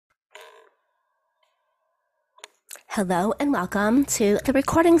Hello and welcome to the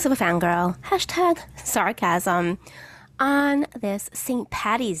recordings of a fangirl, hashtag sarcasm, on this St.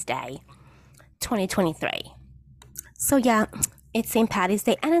 Patty's Day 2023. So yeah, it's St. Patty's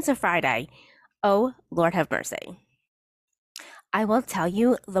Day and it's a Friday. Oh, Lord have mercy. I will tell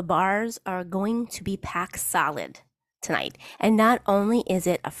you, the bars are going to be packed solid tonight. And not only is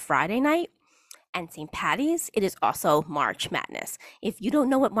it a Friday night and St. Patty's, it is also March Madness. If you don't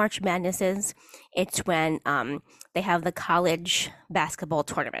know what March Madness is, it's when they have the college basketball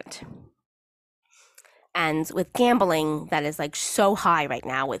tournament. And with gambling, that is like so high right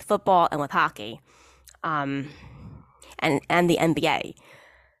now with football and with hockey, and the NBA.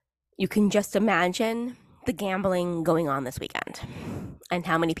 You can just imagine the gambling going on this weekend and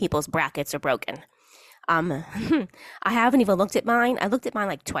how many people's brackets are broken. I haven't even looked at mine. I looked at mine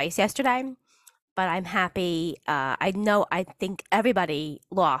like twice yesterday, but I'm happy. I think everybody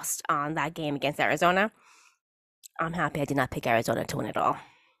lost on that game against Arizona. I'm happy I did not pick Arizona to win it all.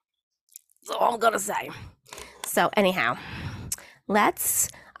 That's all I'm going to say. So anyhow,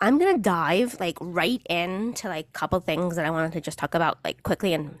 I'm going to dive like right into like a couple things that I wanted to just talk about like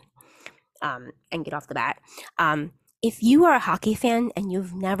quickly and get off the bat. If you are a hockey fan and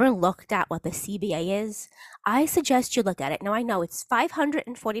you've never looked at what the CBA is, I suggest you look at it. Now, I know it's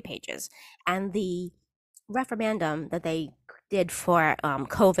 540 pages, and the referendum that they did for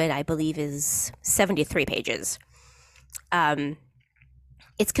COVID, I believe, is 73 pages.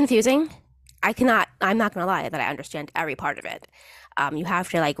 It's confusing. I'm not going to lie that I understand every part of it. You have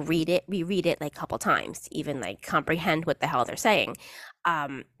to like reread it like a couple times to even like comprehend what the hell they're saying.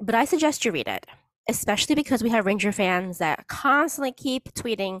 But I suggest you read it, especially because we have Ranger fans that constantly keep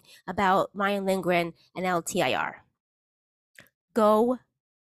tweeting about Ryan Lindgren and LTIR. Go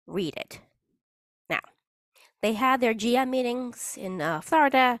read it. Now, they had their GM meetings in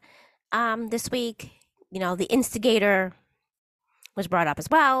Florida this week. You know, the instigator was brought up as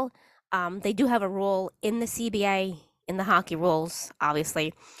well. They do have a rule in the CBA, in the hockey rules,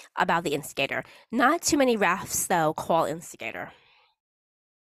 obviously, about the instigator. Not too many refs, though, call instigator.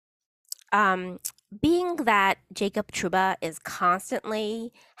 Being that Jacob Trouba is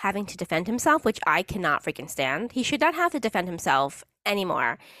constantly having to defend himself, which I cannot freaking stand, he should not have to defend himself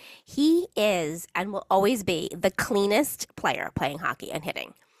anymore. He is and will always be the cleanest player playing hockey and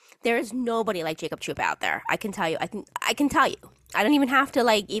hitting. There is nobody like Jacob Trouba out there. I can tell you. I can tell you. I don't even have to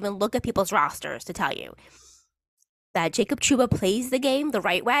like even look at people's rosters to tell you that Jacob Trouba plays the game the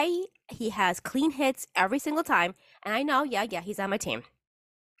right way. He has clean hits every single time. And I know, yeah, he's on my team.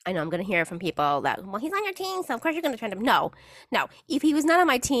 I know I'm going to hear from people that, well, he's on your team, so of course you're going to defend him. No. If he was not on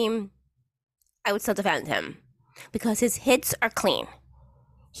my team, I would still defend him because his hits are clean.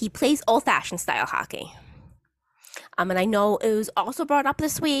 He plays old-fashioned style hockey. And I know it was also brought up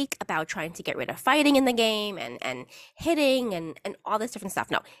this week about trying to get rid of fighting in the game and hitting and all this different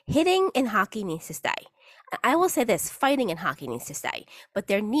stuff. No, hitting in hockey needs to stay. I will say this, fighting in hockey needs to stay, but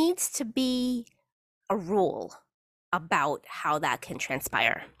there needs to be a rule about how that can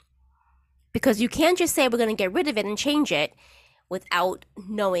transpire. Because you can't just say we're going to get rid of it and change it without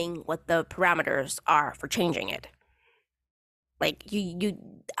knowing what the parameters are for changing it. Like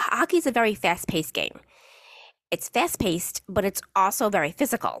hockey is a very fast-paced game. It's fast-paced, but it's also very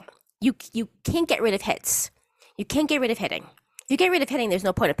physical. You can't get rid of hits. You can't get rid of hitting. If you get rid of hitting, there's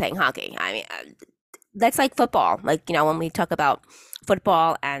no point of playing hockey. I mean, that's like football. Like, you know, when we talk about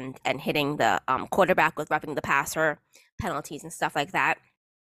football and hitting the quarterback with roughing the passer, penalties and stuff like that,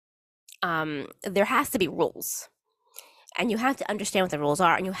 there has to be rules. And you have to understand what the rules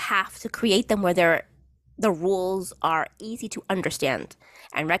are, and you have to create them where the rules are easy to understand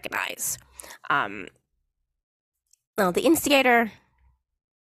and recognize. Now, the instigator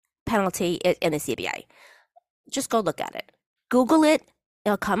penalty is in the CBA. Just go look at it. Google it.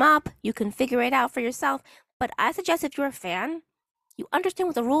 It'll come up. You can figure it out for yourself. But I suggest if you're a fan, you understand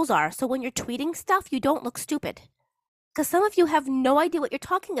what the rules are. So when you're tweeting stuff, you don't look stupid. Because some of you have no idea what you're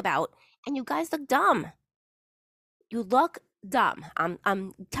talking about, and you guys look dumb. You look dumb.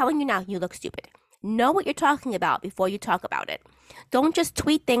 I'm telling you now, you look stupid. Know what you're talking about before you talk about it. Don't just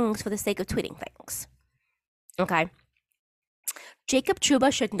tweet things for the sake of tweeting things. Okay? Jacob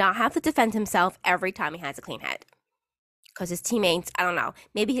Trouba should not have to defend himself every time he has a clean hit. Because his teammates, I don't know,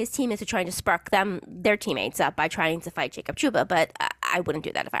 maybe his teammates are trying to spark their teammates up by trying to fight Jacob Trouba, but I wouldn't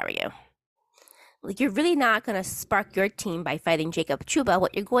do that if I were you. Like, you're really not going to spark your team by fighting Jacob Trouba.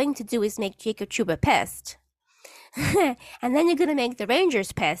 What you're going to do is make Jacob Trouba pissed. And then you're going to make the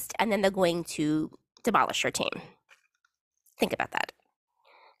Rangers pissed, and then they're going to demolish your team. Think about that.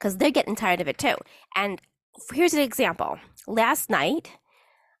 Because they're getting tired of it too. And here's an example. Last night,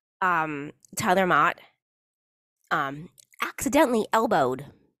 Tyler Mott accidentally elbowed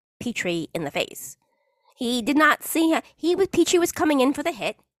Petrie in the face. He did not see Petrie was coming in for the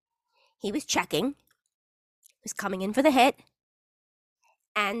hit. He was checking. He was coming in for the hit.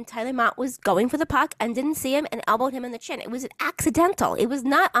 And Tyler Mott was going for the puck and didn't see him and elbowed him in the chin. It was accidental. It was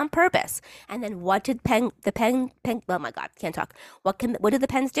not on purpose. And then what did oh my God, can't talk. What did the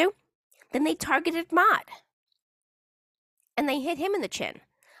Pens do? Then they targeted Mott. And they hit him in the chin.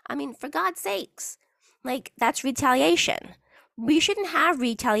 I mean, for God's sakes. Like, that's retaliation. We shouldn't have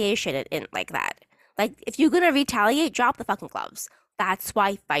retaliation in like that. Like, if you're going to retaliate, drop the fucking gloves. That's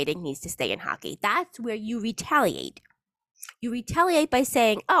why fighting needs to stay in hockey. That's where you retaliate. You retaliate by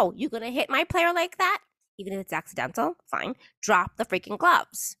saying, oh, you're going to hit my player like that? Even if it's accidental, fine. Drop the freaking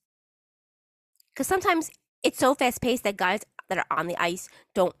gloves. Because sometimes it's so fast-paced that guys that are on the ice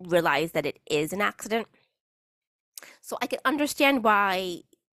don't realize that it is an accident. So I can understand why,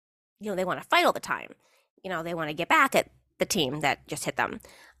 they want to fight all the time. They want to get back at the team that just hit them.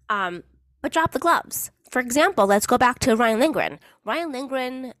 But drop the gloves. For example, let's go back to Ryan Lindgren. Ryan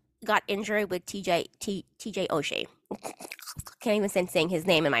Lindgren got injured with TJ Oshie. Can't even saying his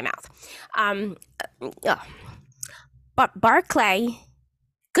name in my mouth. But Barclay,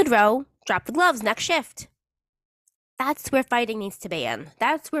 Goodrow, drop the gloves next shift. That's where fighting needs to be in.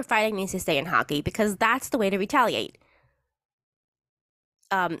 That's where fighting needs to stay in hockey, because that's the way to retaliate.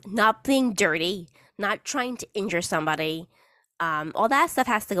 Not being dirty, not trying to injure somebody. All that stuff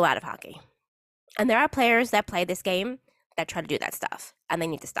has to go out of hockey. And there are players that play this game that try to do that stuff, and they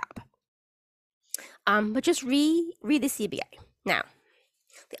need to stop. But just read the CBA. Now,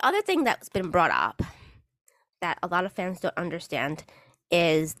 the other thing that's been brought up that a lot of fans don't understand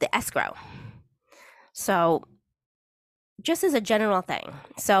is the escrow. So, just as a general thing,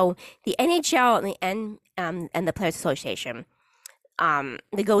 so the NHL and the Players Association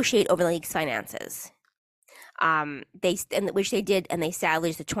negotiate over the league's finances. Which they did, and they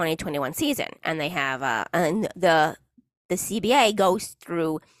established the 2021 season, and they have and the CBA goes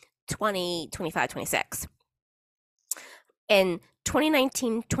through 2025-26. In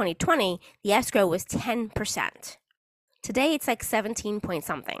 2019-2020, the escrow was 10%. Today, it's like 17 point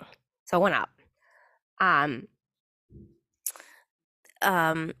something, so it went up.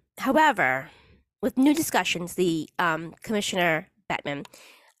 However, with new discussions, the Commissioner Bettman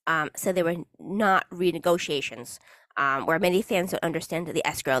said there were not renegotiations, where many fans don't understand the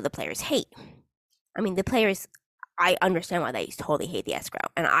escrow the players hate. I mean, the players, I understand why they totally hate the escrow,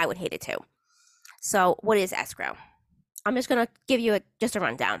 and I would hate it too. So what is escrow? I'm just going to give you just a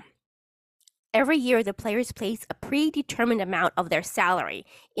rundown. Every year, the players place a predetermined amount of their salary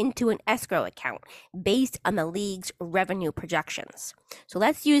into an escrow account based on the league's revenue projections. So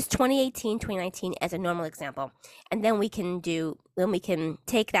let's use 2018-2019 as a normal example, and then we can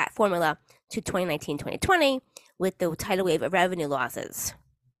take that formula to 2019-2020 with the tidal wave of revenue losses.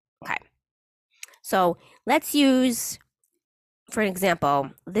 Okay. So let's use, for an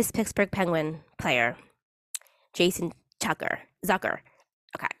example, this Pittsburgh Penguin player, Jason Zucker.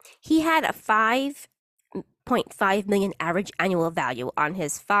 Okay. He had a $5.5 million average annual value on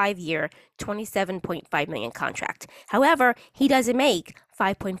his 5-year, $27.5 million contract. However, he doesn't make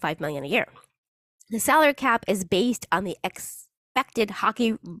 $5.5 million a year. The salary cap is based on the expected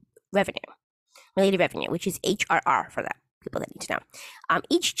hockey related revenue, which is HRR for that people that need to know.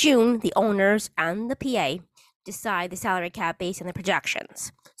 Each June, the owners and the PA decide the salary cap based on the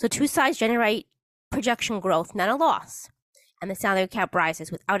projections. So two sides generate projection growth, not a loss. And the salary cap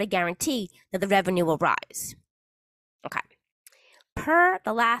rises without a guarantee that the revenue will rise. Okay. Per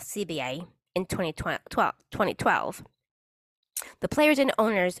the last CBA in 2012, the players and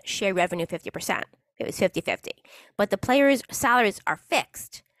owners share revenue 50%. It was 50-50. But the players' salaries are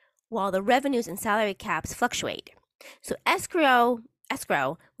fixed, while the revenues and salary caps fluctuate. So escrow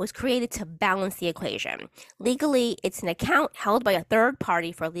was created to balance the equation. Legally, it's an account held by a third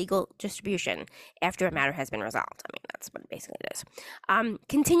party for legal distribution after a matter has been resolved. I mean, that's what basically it is.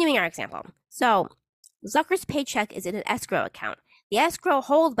 Continuing our example. So Zucker's paycheck is in an escrow account. The escrow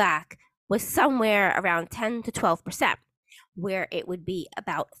holdback was somewhere around 10 to 12%, where it would be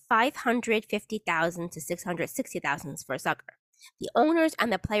about $550,000 to $660,000 for Zucker. The owners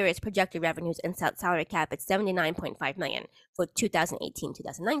and the players' projected revenues and salary cap at $79.5 million for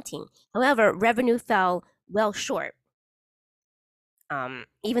 2018-2019. However, revenue fell well short.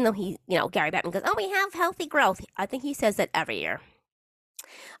 Even though Gary Bettman goes, oh, we have healthy growth. I think he says that every year.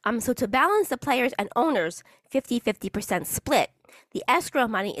 So to balance the players and owners 50% split, the escrow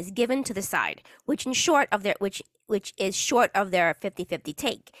money is given to the side, which is short of their 50-50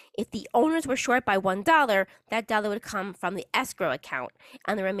 take. If the owners were short by $1, that dollar would come from the escrow account,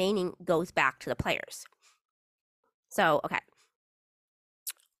 and the remaining goes back to the players. So, okay.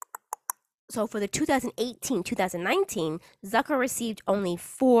 So for the 2018-2019, Zucker received only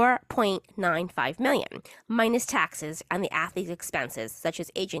 $4.95 million, minus taxes and the athlete's expenses, such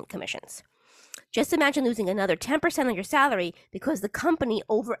as agent commissions. Just imagine losing another 10% of your salary because the company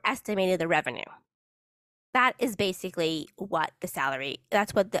overestimated the revenue. That is basically what the salary.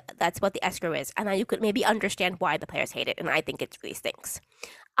 That's what the escrow is, and then you could maybe understand why the players hate it. And I think it really stinks.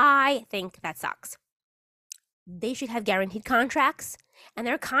 I think that sucks. They should have guaranteed contracts, and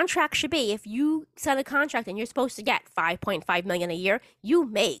their contract should be, if you sign a contract and you're supposed to get $5.5 million a year, you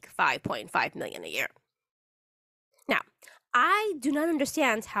make $5.5 million a year. Now, I do not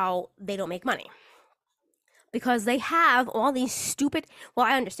understand how they don't make money, because they have all these stupid. Well,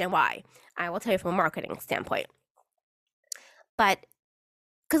 I understand why. I will tell you from a marketing standpoint, but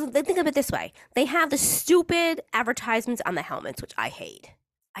because they think of it this way, they have the stupid advertisements on the helmets, which I hate.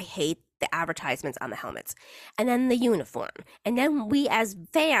 I hate the advertisements on the helmets, and then the uniform, and then we as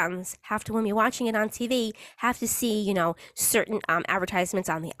fans have to, when we're watching it on TV, have to see, certain advertisements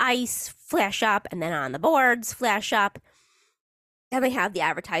on the ice flash up, and then on the boards flash up, and they have the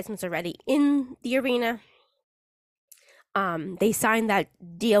advertisements already in the arena. They signed that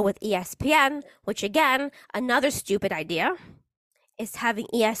deal with ESPN, which again, another stupid idea, is having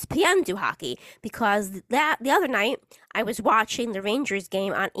ESPN do hockey, because the other night I was watching the Rangers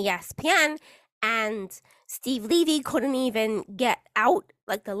game on ESPN, and Steve Levy couldn't even get out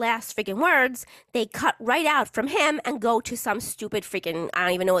like the last freaking words. They cut right out from him and go to some stupid freaking, I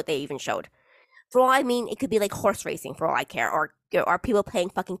don't even know what they even showed. For all I mean, it could be like horse racing for all I care, or people playing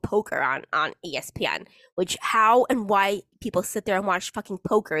fucking poker on ESPN, which how and why people sit there and watch fucking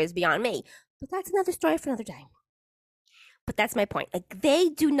poker is beyond me. But that's another story for another day. But that's my point. Like, they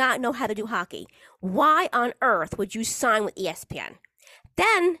do not know how to do hockey. Why on earth would you sign with ESPN?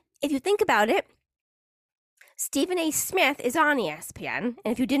 Then, if you think about it, Stephen A. Smith is on ESPN.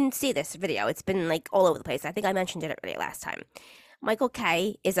 And if you didn't see this video, it's been like all over the place. I think I mentioned it already last time. Michael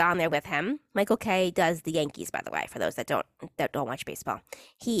Kay is on there with him. Michael Kay does the Yankees, by the way, for those that don't watch baseball.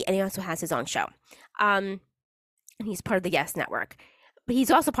 He also has his own show. And he's part of the Yes Network. But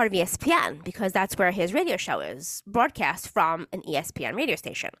he's also part of ESPN, because that's where his radio show is broadcast from, an ESPN radio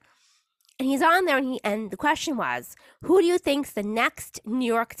station. And he's on there, and the question was, who do you think's the next New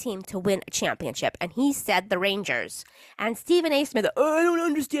York team to win a championship? And he said the Rangers. And Stephen A. Smith, I don't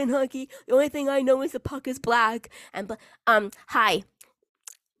understand hockey. The only thing I know is the puck is black. And hi,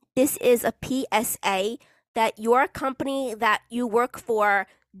 this is a PSA that your company that you work for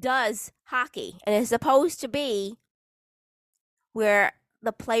does hockey, and it's supposed to be where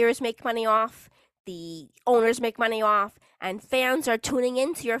the players make money off, the owners make money off, and fans are tuning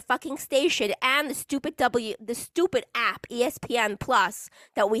into your fucking station and the stupid app ESPN Plus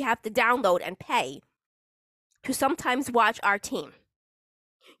that we have to download and pay to sometimes watch our team.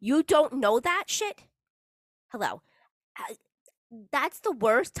 You don't know that shit? Hello. That's the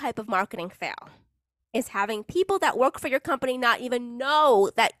worst type of marketing fail, is having people that work for your company not even know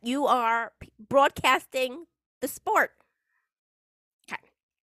that you are broadcasting the sport. Okay.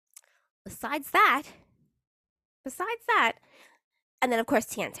 Besides that, and then of course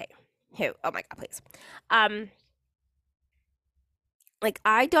TNT, who, oh my God, please. Like,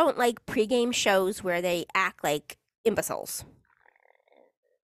 I don't like pregame shows where they act like imbeciles.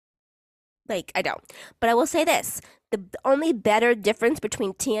 Like, I don't. But I will say this, the only better difference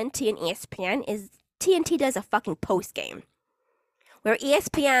between TNT and ESPN is TNT does a fucking post game, where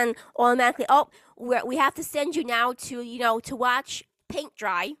ESPN automatically, we have to send you now to, to watch paint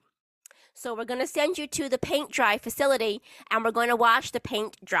dry. So we're going to send you to the paint dry facility, and we're going to watch the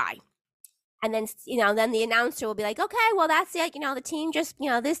paint dry. And then, then the announcer will be like, okay, well, that's it. The team just,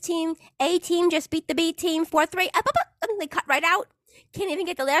 this team, A team just beat the B team 4-3. And they cut right out. Can't even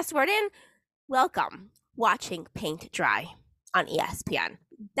get the last word in. Welcome, watching paint dry on ESPN.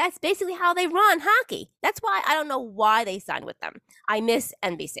 That's basically how they run hockey. That's why I don't know why they signed with them. I miss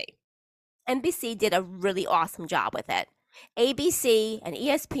NBC. NBC did a really awesome job with it. ABC and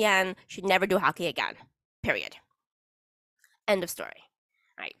ESPN should never do hockey again. Period. End of story.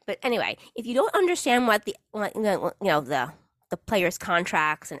 Right. But anyway, if you don't understand what the players'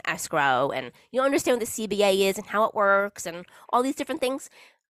 contracts and escrow, and you don't understand what the CBA is and how it works and all these different things,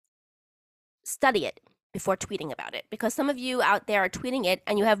 study it before tweeting about it, because some of you out there are tweeting it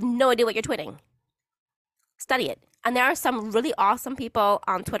and you have no idea what you're tweeting. Study it. And there are some really awesome people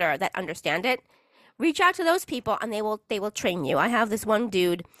on Twitter that understand it. Reach out to those people and they will train you. I have this one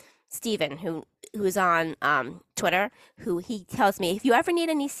dude, Steven, who's on Twitter, who he tells me, if you ever need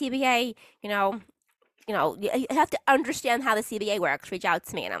any CBA, you have to understand how the CBA works. Reach out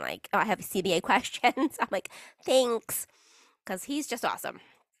to me. And I'm like, oh, I have CBA questions. I'm like, thanks. Because he's just awesome.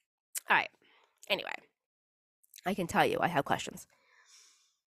 All right. Anyway, I can tell you I have questions.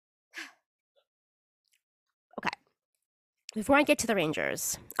 Okay. Before I get to the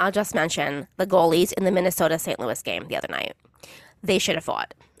Rangers, I'll just mention the goalies in the Minnesota-St. Louis game the other night. They should have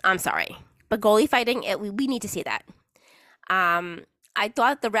fought. I'm sorry. But goalie fighting, we need to see that. I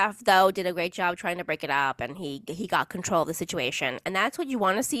thought the ref, though, did a great job trying to break it up, and he got control of the situation. And that's what you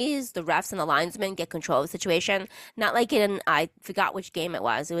want to see, is the refs and the linesmen get control of the situation. Not like I forgot which game it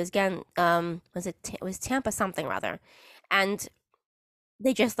was. It was, again, it was Tampa something, rather. And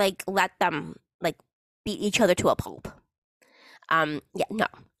they just, let them, beat each other to a pulp. Yeah, no.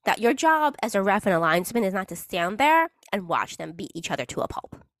 That your job as a ref and a linesman is not to stand there and watch them beat each other to a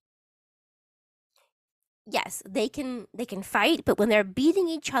pulp. Yes, they can fight, but when they're beating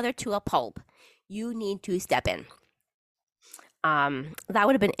each other to a pulp, you need to step in. That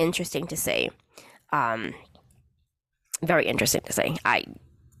would have been interesting to see. Very interesting to see.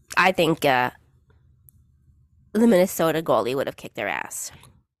 I think the Minnesota goalie would have kicked their ass.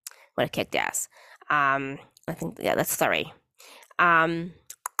 Would have kicked ass. I think, yeah, that's 3. I'm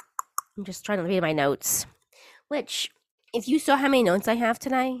just trying to read my notes, which, if you saw how many notes I have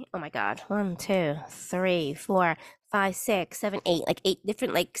today, oh my God, 1, 2, 3, 4, 5, 6, 7, 8, 8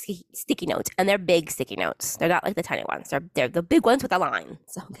 different sticky notes, and they're big sticky notes. They're not like the tiny ones. They're the big ones with the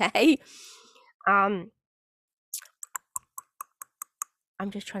lines. Okay. I'm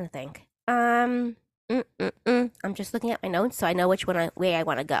just trying to think. I'm just looking at my notes so I know which way I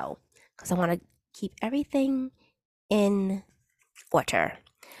want to go, because I want to keep everything in order.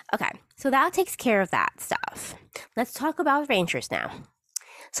 Okay, so that takes care of that stuff. Let's talk about Rangers now.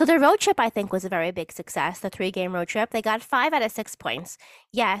 So their road trip, I think, was a very big success, the 3-game road trip. They got 5 out of 6 points.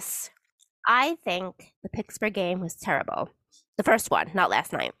 Yes, I think the Pittsburgh game was terrible. The first one, not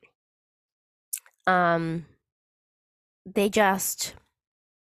last night. They just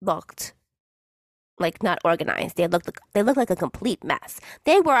looked not organized. They looked like a complete mess.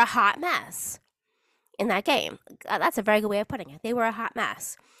 They were a hot mess in that game. That's a very good way of putting it. They were a hot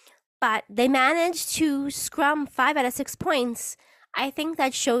mess. But they managed to scrum 5 out of 6 points. I think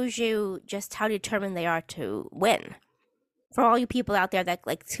that shows you just how determined they are to win. For all you people out there that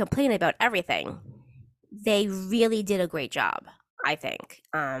complain about everything, they really did a great job, I think,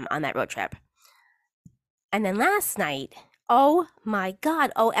 on that road trip. And then last night, oh my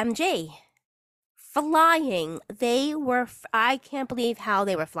God, OMG, flying. They were, I can't believe how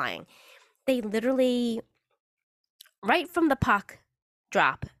they were flying. They literally, right from the puck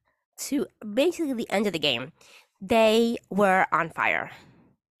drop to basically the end of the game, they were on fire.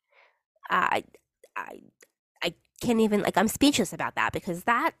 I can't even, I'm speechless about that, because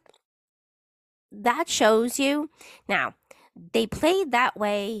that shows you. Now, they played that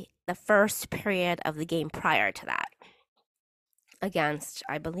way the first period of the game prior to that against,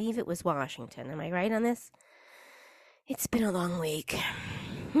 I believe it was Washington. Am I right on this? It's been a long week.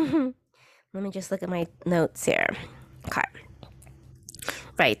 Let me just look at my notes here. Okay.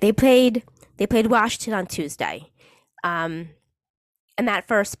 Right, they played Washington on Tuesday. And that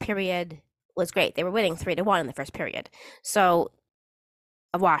first period was great. They were winning 3-1 in the first period. So,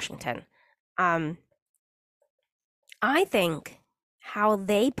 of Washington. I think how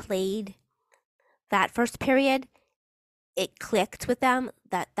they played that first period, it clicked with them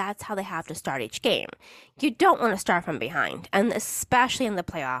that that's how they have to start each game. You don't want to start from behind, and especially in the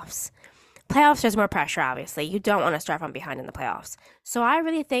playoffs. Playoffs, there's more pressure, obviously. You don't want to start from behind in the playoffs. So I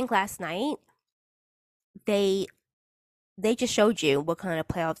really think last night, they just showed you what kind of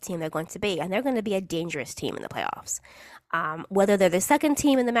playoff team they're going to be, and they're going to be a dangerous team in the playoffs. Whether they're the second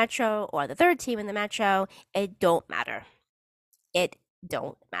team in the Metro or the third team in the Metro, it don't matter. It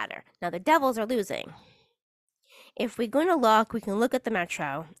don't matter. Now, the Devils are losing. If we're going to look, we can look at the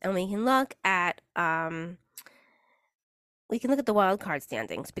Metro, and we can look at the wild card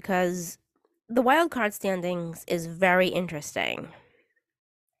standings, because the wild card standings is very interesting.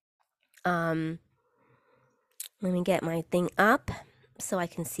 Let me get my thing up so I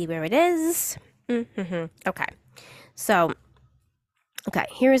can see where it is. Okay. So,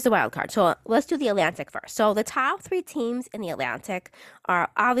 here is the wild card. So let's do the Atlantic first. So the top 3 teams in the Atlantic are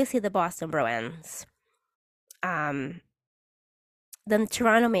obviously the Boston Bruins, then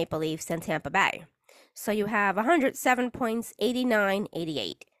Toronto Maple Leafs, and Tampa Bay. So you have 107 points, 89,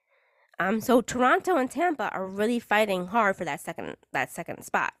 88. So Toronto and Tampa are really fighting hard for that second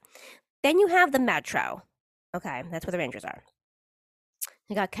spot. Then you have the Metro. Okay, that's where the Rangers are.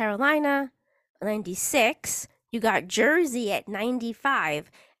 You got Carolina, 96. You got Jersey at 95.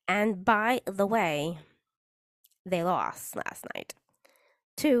 And by the way, They lost last night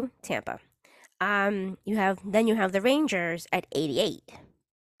to Tampa. You have the Rangers at 88.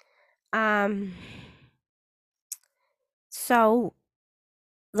 Um, so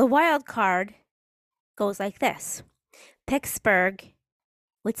the wild card goes like this: Pittsburgh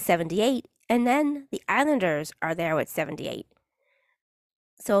with 78, and then the Islanders are there with 78.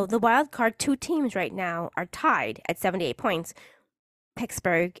 So the wild card two teams right now are tied at 78 points,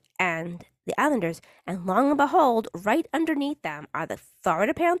 Pittsburgh and the Islanders. And long and behold, right underneath them are the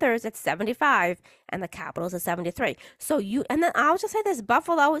Florida Panthers at 75 and the Capitals at 73. And then I'll just say this: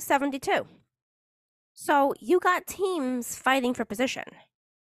 Buffalo is 72. So you got teams fighting for position.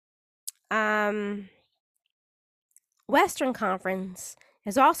 Western Conference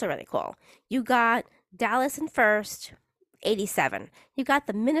is also really cool. You got Dallas in first, 87. You got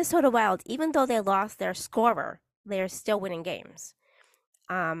the Minnesota Wild, even though they lost their scorer, they're still winning games,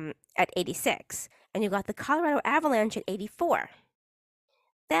 at 86. And you got the Colorado Avalanche at 84.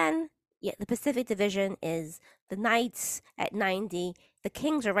 Then the Pacific Division is the Knights at 90. The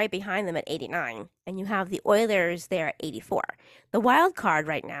Kings are right behind them at 89. And you have the Oilers there at 84. The wild card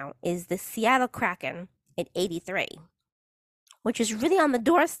right now is the Seattle Kraken at 83, which is really on the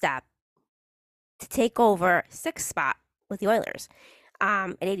doorstep to take over sixth spot with the Oilers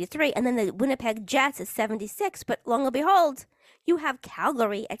at 83. And then the Winnipeg Jets at 76. But long and behold, you have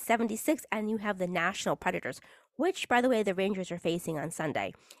Calgary at 76, and you have the Nashville Predators, which, by the way, the Rangers are facing on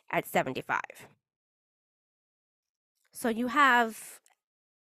Sunday at 75. So you have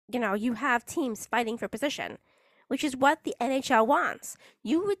teams fighting for position, which is what the NHL wants.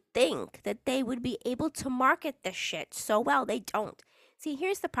 You would think that they would be able to market this shit so well. They don't. See,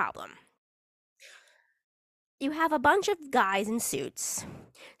 here's the problem. You have a bunch of guys in suits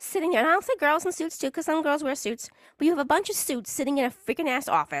sitting there, and I'll say girls in suits too, because some girls wear suits, but you have a bunch of suits sitting in a freaking ass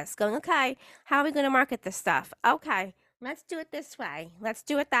office going, okay, how are we going to market this stuff? Okay, let's do it this way. Let's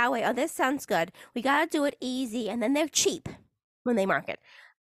do it that way. Oh, this sounds good. We got to do it easy. And then they're cheap when they market.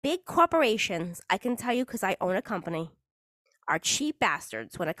 Big corporations, I can tell you because I own a company, are cheap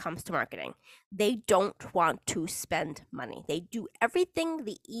bastards when it comes to marketing. They don't want to spend money. They do everything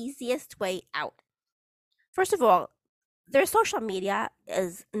the easiest way out. First of all, their social media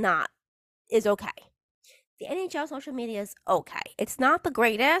is okay. The NHL social media is okay. It's not the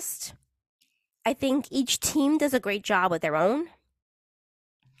greatest. I think each team does a great job with their own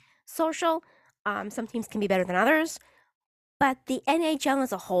social. Some teams can be better than others, but the NHL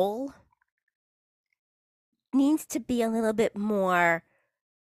as a whole needs to be a little bit more,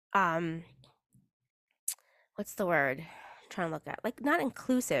 what's the word I'm trying to look at? Like, not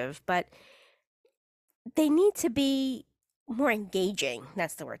inclusive, but they need to be more engaging.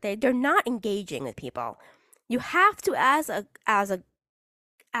 That's the word. They're not engaging with people. You have to, as an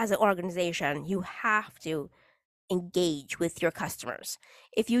organization, you have to engage with your customers.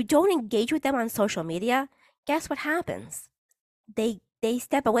 If you don't engage with them on social media, guess what happens? They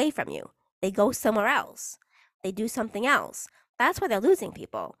step away from you. They go somewhere else. They do something else. That's why they're losing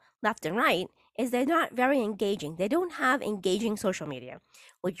people left and right, is they're not very engaging. They don't have engaging social media,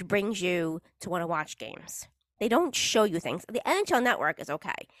 which brings you to want to watch games. They don't show you things. The NHL Network is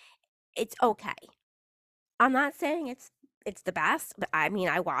okay. It's okay. I'm not saying it's the best, but I mean,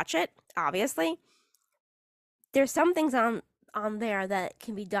 I watch it, obviously. There's some things on there that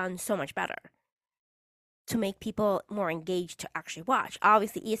can be done so much better to make people more engaged to actually watch.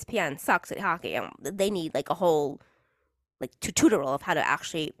 Obviously, ESPN sucks at hockey, and they need like a whole tutorial of how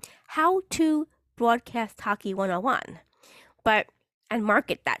to broadcast hockey 101, and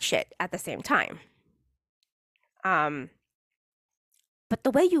market that shit at the same time. But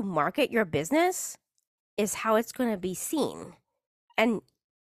the way you market your business is how it's going to be seen, and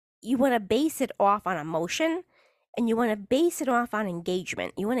you want to base it off on emotion, and you want to base it off on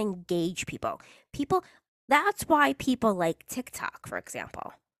engagement. You want to engage people. That's why people like TikTok, for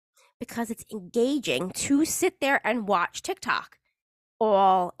example, because it's engaging to sit there and watch TikTok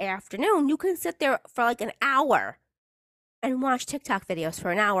all afternoon. You can sit there for like an hour and watch TikTok videos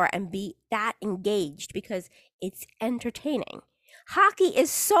for an hour and be that engaged because it's entertaining. Hockey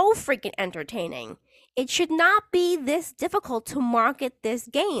is so freaking entertaining. It should not be this difficult to market this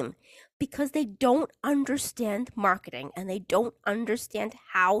game because they don't understand marketing and they don't understand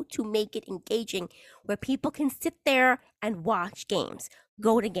how to make it engaging where people can sit there and watch games,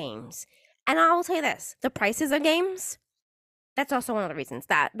 go to games. And I'll say this, the prices of games, that's also one of the reasons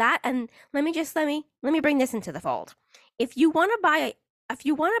that and let me bring this into the fold. If you want to buy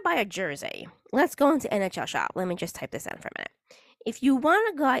a jersey, let's go into NHL shop. Let me just type this in for a minute. If you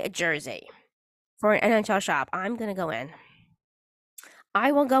want to buy a jersey for an NHL shop, I'm going to go in.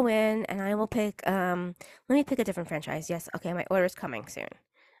 I will go in and I will pick let me pick a different franchise. Yes, okay, my order is coming soon.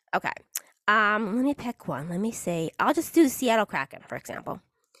 Okay. Let me pick one. Let me see. I'll just do the Seattle Kraken, for example.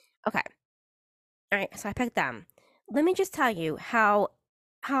 Okay. All right, so I picked them. Let me just tell you how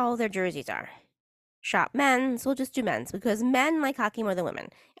their jerseys are. Shop men's. We'll just do men's because men like hockey more than women.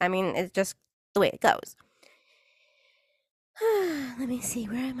 I mean, it's just the way it goes. Let me see.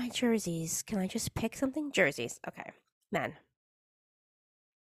 Where are my jerseys? Can I just pick something? Jerseys. Okay. Men.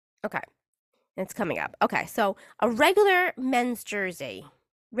 Okay. It's coming up. Okay, so a regular men's jersey,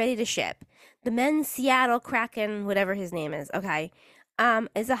 ready to ship. The men's Seattle Kraken, whatever his name is, okay,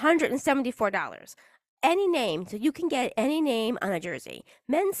 is $174. Any name, so you can get any name on a jersey.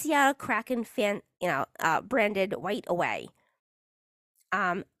 Men's Seattle Kraken fan, branded white away.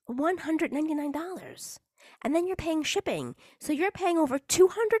 $199. And then you're paying shipping. So you're paying over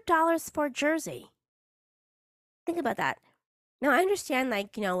 $200 for a jersey. Think about that. Now, I understand,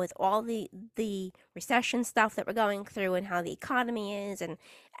 with all the recession stuff that we're going through and how the economy is, and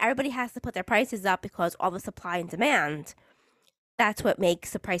everybody has to put their prices up because all the supply and demand, that's what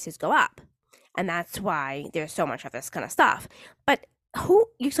makes the prices go up. And that's why there's so much of this kind of stuff. But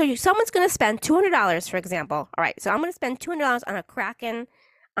someone's going to spend $200, for example. All right, so I'm going to spend $200 on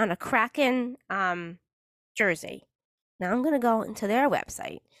a Kraken jersey. Now I'm going to go into their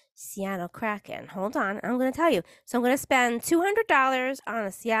website. Seattle Kraken. Hold on, I'm going to tell you. So I'm going to spend $200 on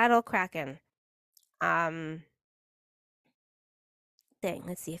a Seattle Kraken thing.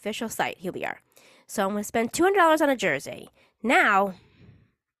 Let's see, official site. Here we are. So I'm going to spend $200 on a jersey. Now,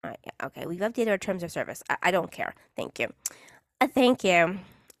 okay, we've updated our terms of service. I don't care. Thank you. Thank you.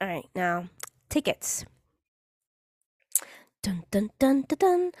 All right, now tickets. Dun dun dun dun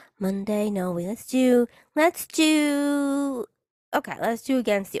dun. Monday. No, let's do. Okay, let's do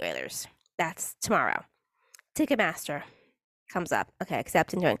against the Oilers. That's tomorrow. Ticketmaster comes up. Okay,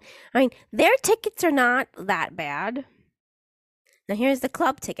 accept and join. I mean, their tickets are not that bad. Now here's the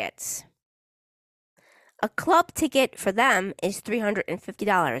club tickets. A club ticket for them is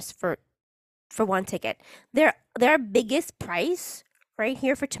 $350 for one ticket. Their biggest price right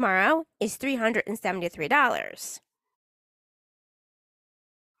here for tomorrow is $373.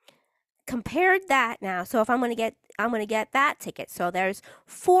 Compared that now, so if I'm gonna get that ticket. So there's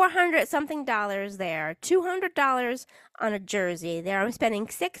 $400 something there, $200 on a jersey. There I'm spending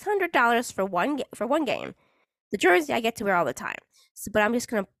 $600 for one game. The jersey I get to wear all the time. So, but I'm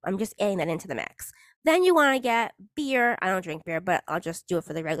just adding that into the mix. Then you want to get beer. I don't drink beer, but I'll just do it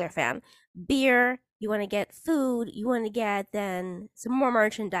for the regular fan. Beer. You want to get food. You want to get then some more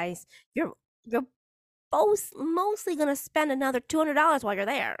merchandise. You're both mostly gonna spend another $200 while you're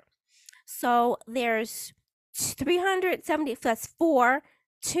there. So there's 370. That's 4.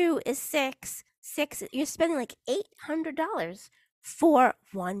 2 is 6. 6. You're spending like $800 for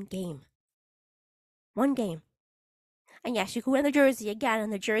one game. One game. And yes, you can wear the jersey again,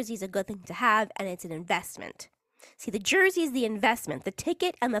 and the jersey is a good thing to have, and it's an investment. See, the jersey is the investment. The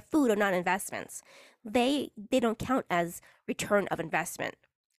ticket and the food are not investments. They don't count as return of investment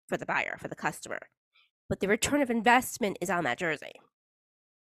for the buyer, for the customer. But the return of investment is on that jersey.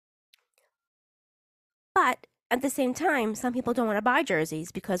 But at the same time, some people don't want to buy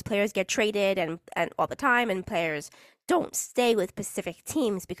jerseys because players get traded and all the time, and players don't stay with specific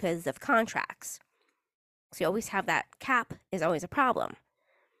teams because of contracts. So you always have that cap is always a problem.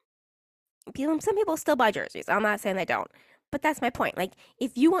 Some people still buy jerseys. I'm not saying they don't, but that's my point. Like,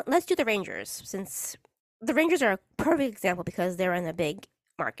 if you want, let's do the Rangers, since the Rangers are a perfect example because they're in the big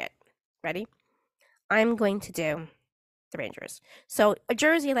market. Ready? I'm going to do the Rangers. So a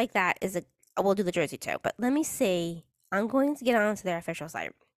jersey like that we'll do the jersey too, but let me see. I'm going to get onto their official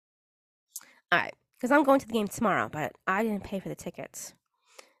site. All right, because I'm going to the game tomorrow, but I didn't pay for the tickets.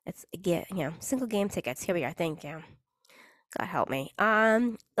 It's single game tickets. Here we are. Thank you. God help me.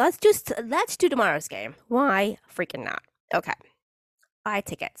 Let's do tomorrow's game. Why freaking not? Okay. Buy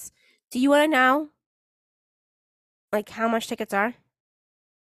tickets. Do you want to know like how much tickets are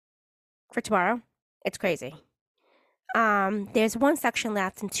for tomorrow? It's crazy. There's one section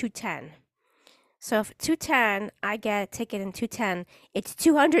left in 210. So for 210, I get a ticket in 210. It's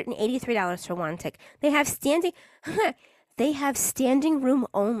 $283 for one ticket. They have standing room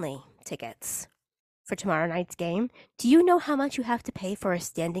only tickets for tomorrow night's game. Do you know how much you have to pay for a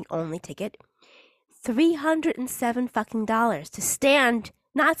standing only ticket? $307 fucking dollars to stand,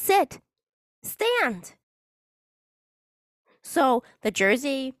 not sit. Stand. So the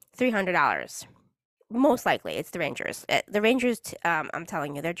jersey, $300. Most likely, it's the Rangers. The Rangers, I'm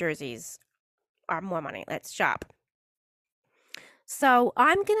telling you, their jerseys are more money. Let's shop. So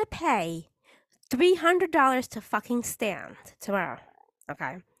I'm gonna pay $300 to fucking stand tomorrow.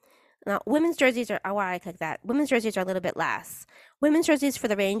 Okay. Now, women's jerseys are, why I click that. Women's jerseys are a little bit less. Women's jerseys for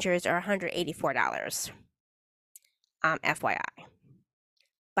the Rangers are $184. FYI.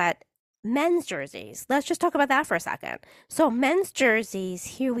 But men's jerseys, let's just talk about that for a second. So men's jerseys,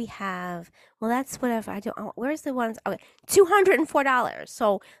 here we have, well, that's whatever, I don't, where's the ones, okay, $204.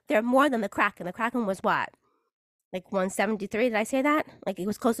 So they're more than the Kraken. The Kraken was what? Like 173, did I say that? Like it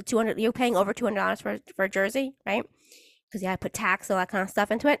was close to 200, you're paying over $200 for a jersey, right? Because you had to put tax and all that kind of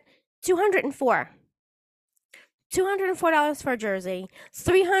stuff into it. $204 for a jersey,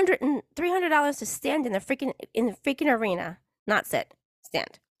 $300 to stand in the freaking arena, not sit,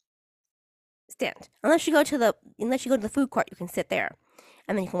 stand. Unless you go to the food court, you can sit there,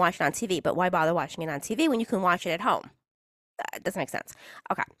 and then you can watch it on TV. But why bother watching it on TV when you can watch it at home? It doesn't make sense.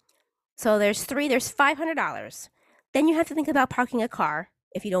 Okay, so there's $500. Then you have to think about parking a car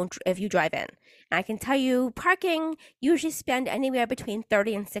if you drive in. And I can tell you, parking usually spend anywhere between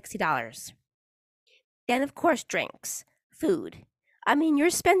 $30 and $60. Then of course drinks, food. I mean, you're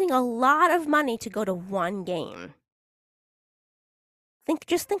spending a lot of money to go to one game.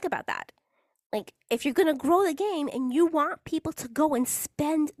 Just think about that. Like, if you're going to grow the game and you want people to go and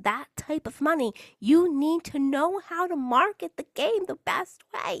spend that type of money, you need to know how to market the game the best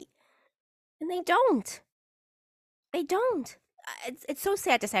way. And they don't. It's so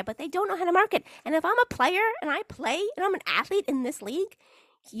sad to say, but they don't know how to market. And if I'm a player and I play and I'm an athlete in this league,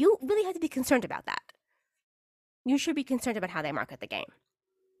 you really have to be concerned about that. You should be concerned about how they market the game.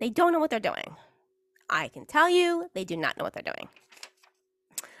 They don't know what they're doing. I can tell you, they do not know what they're doing.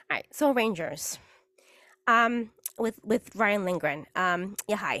 All right, so Rangers, with Ryan Lindgren.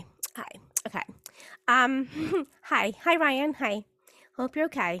 Yeah, hi, okay. Hi, Ryan. Hi, hope you're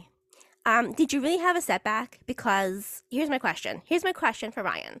okay. Did you really have a setback? Because here's my question. Here's my question for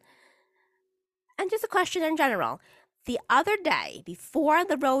Ryan, and just a question in general. The other day before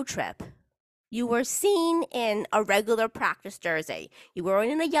the road trip, you were seen in a regular practice jersey. You were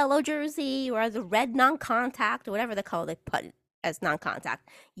in a yellow jersey or the red non-contact or whatever the color they put as non-contact,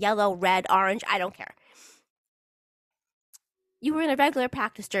 yellow, red, orange, I don't care. You were in a regular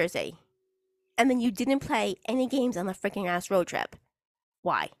practice jersey, and then you didn't play any games on the freaking ass road trip.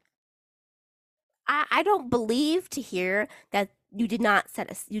 Why? I don't believe to hear that you did not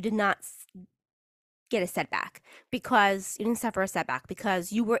get a setback because you didn't suffer a setback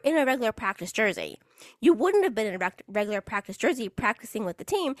because you were in a regular practice jersey. You wouldn't have been in a regular practice jersey practicing with the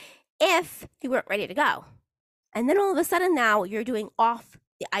team if you weren't ready to go. And then all of a sudden now you're doing off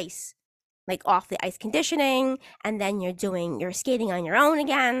the ice conditioning, and then you're skating on your own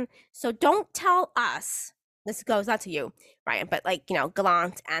again. So don't tell us, this goes not to you, Ryan, but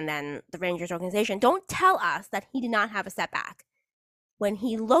Gallant and then the Rangers organization, don't tell us that he did not have a setback when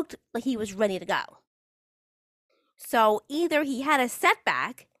he looked like he was ready to go. So either he had a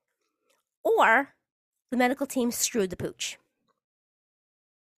setback or the medical team screwed the pooch.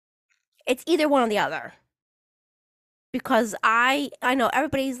 It's either one or the other. Because I know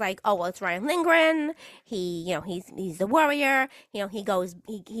everybody's like, oh well, it's Ryan Lindgren. He's the warrior.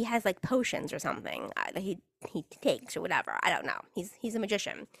 He has like potions or something that he takes or whatever. I don't know. He's a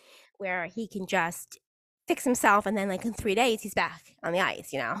magician, where he can just fix himself and then like in 3 days he's back on the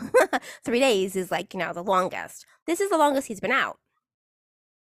ice. 3 days is like the longest. This is the longest he's been out.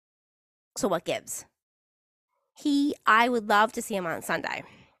 So what gives? I would love to see him on Sunday.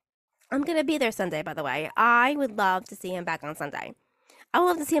 I'm going to be there Sunday, by the way. I would love to see him back on Sunday. I would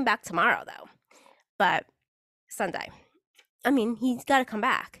love to see him back tomorrow, though. But Sunday. I mean, he's got to come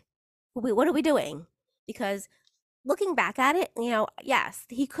back. What are we doing? Because looking back at it, yes,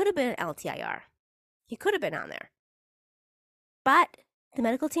 he could have been an LTIR. He could have been on there. But the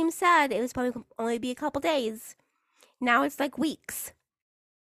medical team said it was probably only be a couple days. Now it's like weeks.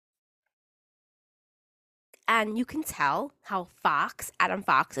 And you can tell how Adam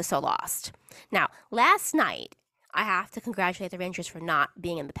Fox is so lost. Now, last night, I have to congratulate the Rangers for not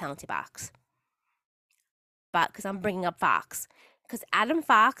being in the penalty box. But, because I'm bringing up Fox. Because Adam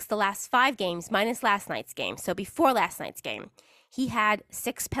Fox, the last 5 games, minus last night's game, so before last night's game, he had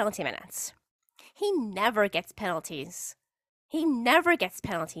 6 penalty minutes. He never gets penalties. He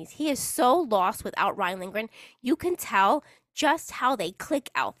is so lost without Ryan Lindgren. You can tell just how they click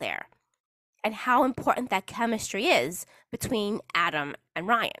out there. And how important that chemistry is between Adam and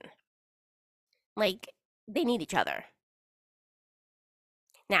Ryan. Like, they need each other.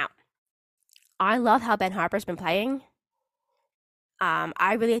 Now, I love how Ben Harper's been playing.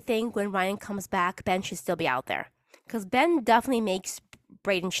 I really think when Ryan comes back, Ben should still be out there. Because Ben definitely makes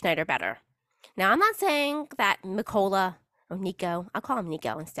Braden Schneider better. Now, I'm not saying that Mikola or Nico, I'll call him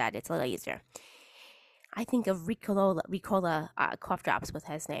Nico instead. It's a little easier. I think of Ricola cough drops with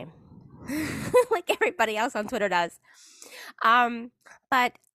his name, like everybody else on Twitter does.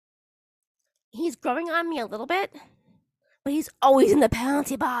 But he's growing on me a little bit, but he's always in the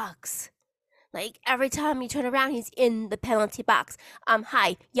penalty box. Like every time you turn around, he's in the penalty box.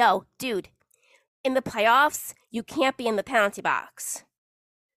 Hi, yo, dude. In the playoffs, you can't be in the penalty box.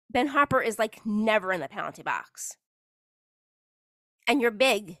 Ben Harper is like never in the penalty box. And you're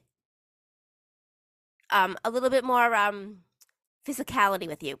big. A little bit more physicality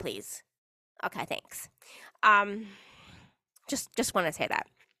with you, please. Okay, thanks. Just want to say that.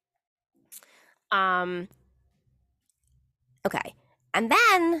 Okay. And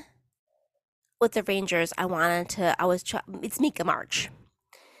then with the Rangers, it's Mika March.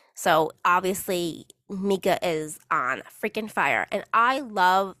 So obviously Mika is on freaking fire. And I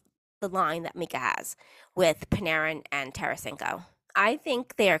love the line that Mika has with Panarin and Tarasenko. I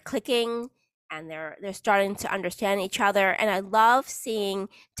think they are clicking and they're starting to understand each other. And I love seeing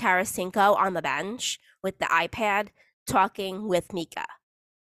Tarasenko on the bench with the iPad talking with Mika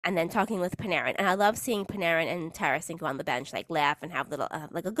and then talking with Panarin. And I love seeing Panarin and Tarasenko on the bench, like laugh and have little,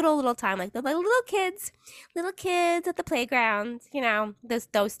 like a good old little time, like they're like little kids at the playground,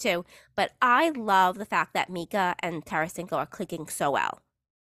 those two. But I love the fact that Mika and Tarasenko are clicking so well.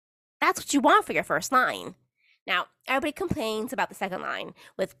 That's what you want for your first line. Now, everybody complains about the second line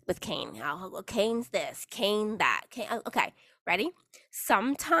with Kane. Oh, Kane's this, Kane that. Kane, okay, ready?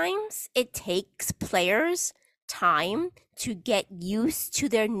 Sometimes it takes players time to get used to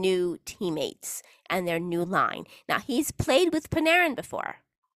their new teammates and their new line. Now, he's played with Panarin before.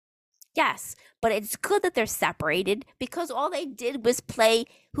 Yes, but it's good that they're separated because all they did was play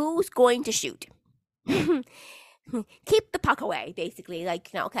who's going to shoot. Keep the puck away, basically. Like,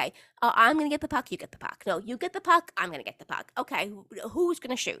 okay, I'm going to get the puck, you get the puck. No, you get the puck, I'm going to get the puck. Okay, who's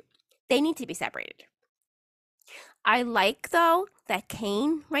going to shoot? They need to be separated. I like, though, that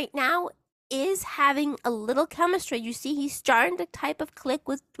Kane right now is having a little chemistry. You see, he's starting to type of click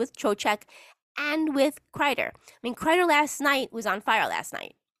with Trocheck and with Kreider. I mean, Kreider last night was on fire last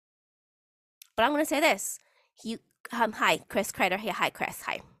night. But I'm going to say this. Hi, Chris Kreider. Hey, hi, Chris.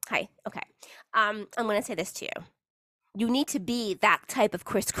 Hi. Okay. I'm going to say this to you. You need to be that type of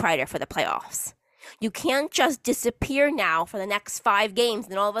Chris Kreider for the playoffs. You can't just disappear now for the next 5 games,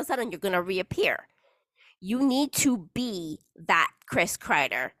 and all of a sudden you're going to reappear. You need to be that Chris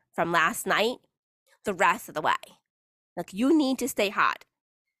Kreider from last night the rest of the way. Like, you need to stay hot.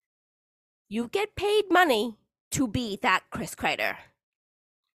 You get paid money to be that Chris Kreider.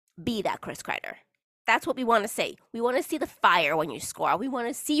 Be that Chris Kreider. That's what we want to see. We want to see the fire when you score. We want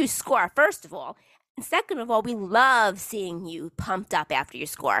to see you score, first of all. And second of all, we love seeing you pumped up after you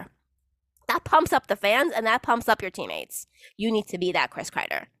score. That pumps up the fans and that pumps up your teammates. You need to be that Chris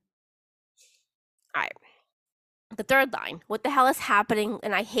Kreider. All right. The third line. What the hell is happening?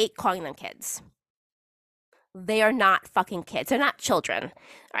 And I hate calling them kids. They are not fucking kids. They're not children. All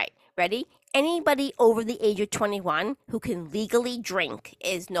right. Ready? Anybody over the age of 21 who can legally drink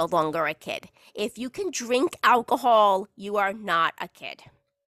is no longer a kid. If you can drink alcohol, you are not a kid.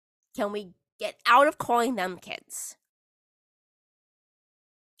 Can we get out of calling them kids?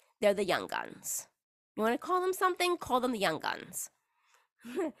 They're the young guns. You want to call them something? Call them the young guns.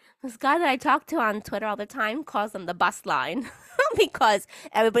 This guy that I talk to on Twitter all the time calls them the bust line because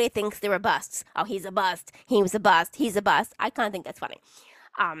everybody thinks they're busts. Oh, he's a bust. He was a bust. He's a bust. I kind of think that's funny.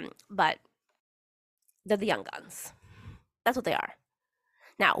 But they're the young guns. That's what they are.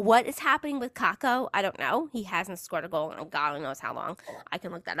 Now, what is happening with Kakko? I don't know. He hasn't scored a goal in God only knows how long. I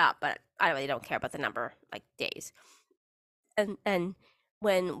can look that up, but I really don't care about the number, like days. And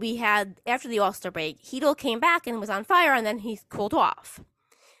when we had, after the All-Star break, Hedl came back and was on fire, and then he cooled off.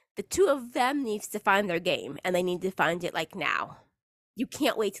 The two of them needs to find their game, and they need to find it like now. You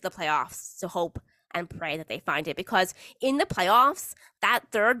can't wait to the playoffs to hope and pray that they find it, because in the playoffs,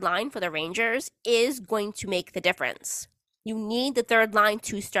 that third line for the Rangers is going to make the difference. You need the third line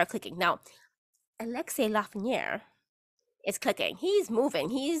to start clicking. Now, Alexei Lafreniere is clicking. He's moving.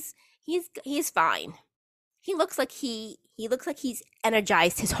 He's fine. He looks like he's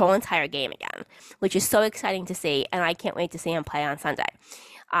energized his whole entire game again, which is so exciting to see, and I can't wait to see him play on Sunday.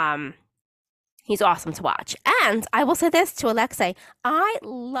 He's awesome to watch. And I will say this to Alexei. I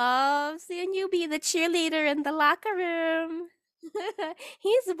love seeing you be the cheerleader in the locker room.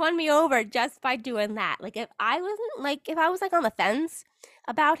 He's won me over just by doing that. Like, if I was on the fence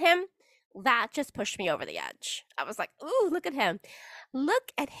about him, that just pushed me over the edge. I was like, ooh, look at him.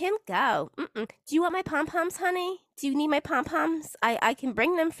 Look at him go. Do you want my pom-poms, honey? Do you need my pom-poms? I can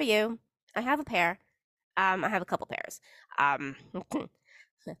bring them for you. I have a pair. I have a couple pairs.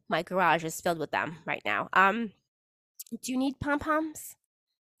 My garage is filled with them right now. Do you need pom-poms?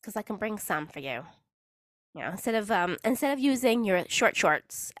 Because I can bring some for you. Yeah, instead of using your short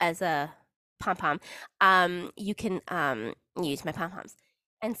shorts as a pom pom, you can use my pom poms.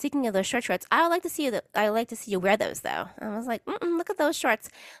 And speaking of those short shorts, I would like to see you wear those though. I was like, look at those shorts.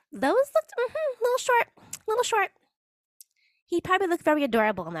 Those looked little short, little short. He probably looked very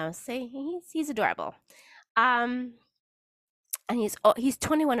adorable in those. See, he's adorable. Um, and he's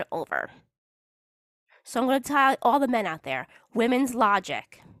 21 and over. So I'm going to tell all the men out there, women's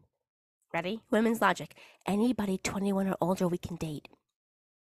logic. Ready? Women's logic. Anybody 21 or older we can date.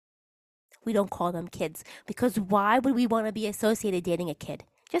 We don't call them kids because why would we want to be associated dating a kid?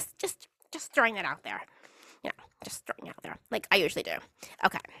 Just throwing that out there. Yeah, just throwing it out there. Like I usually do.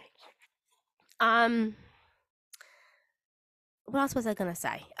 Okay. What else was I gonna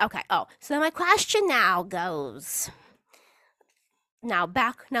say? Okay. Oh, so my question now goes. Now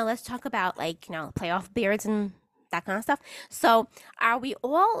let's talk about playoff beards and that kind of stuff. So are we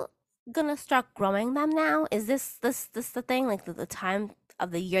all gonna start growing them now? Is this the thing? Like the time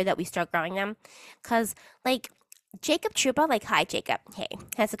of the year that we start growing them? Cause like Jacob Trouba, like hi Jacob. Hey,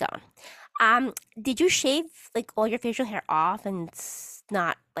 how's it going? Did you shave like all your facial hair off and it's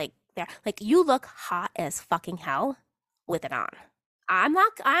not like there? Like you look hot as fucking hell with it on. I'm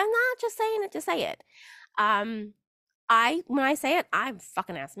not just saying it to say it. Um when I say it, I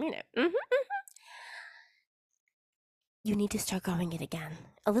fucking ass mean it. You need to start growing it again.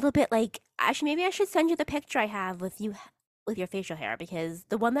 A little bit like maybe I should send you the picture I have with you with your facial hair because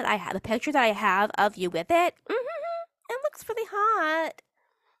the picture that I have of you with it, it looks really hot.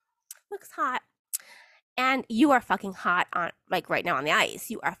 Looks hot. And you are fucking hot on like right now on the ice.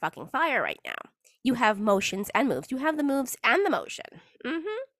 You are fucking fire right now. You have motions and moves. You have the moves and the motion.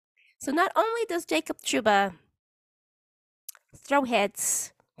 So not only does Jacob Trouba throw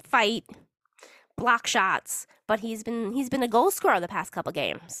hits, fight, block shots, but he's been a goal scorer the past couple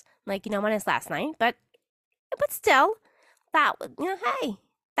games. Like minus last night, but still, hey,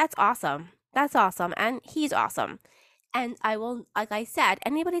 that's awesome. That's awesome, and he's awesome. And I will, like I said,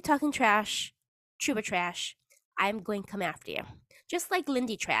 anybody talking trash, Trouba trash, I'm going to come after you. Just like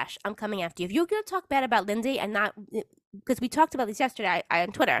Lindy trash, I'm coming after you. If you're going to talk bad about Lindy and not, because we talked about this yesterday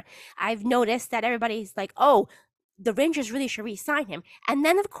on Twitter, I've noticed that everybody's like, oh, the Rangers really should re-sign him. And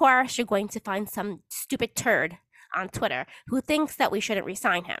then, of course, you're going to find some stupid turd on Twitter who thinks that we shouldn't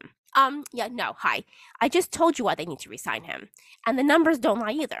re-sign him. Yeah, no, hi. I just told you why they need to re-sign him. And the numbers don't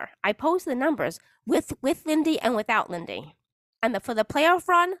lie either. I posted the numbers with Lindy and without Lindy. And for the playoff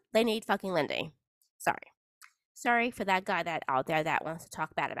run, they need fucking Lindy. Sorry for that guy that out there that wants to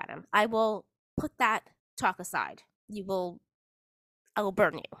talk bad about him. I will put that talk aside. I will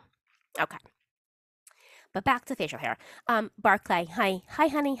burn you. Okay. But back to facial hair. Barclay, hi,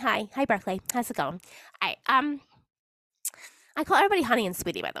 honey, hi, Barclay, how's it going? I call everybody honey and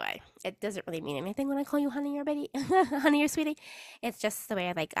sweetie, by the way. It doesn't really mean anything when I call you honey or baby, honey or sweetie. It's just the way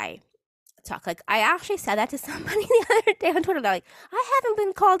I talk. Like I actually said that to somebody the other day on Twitter. They're like, I haven't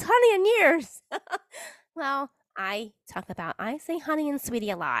been called honey in years. Well, I say honey and sweetie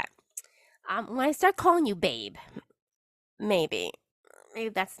a lot. When I start calling you babe, maybe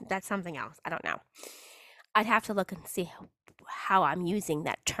that's something else. I don't know. I'd have to look and see how I'm using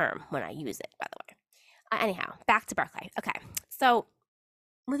that term when I use it, by the way. Anyhow, back to Barclay. Okay, so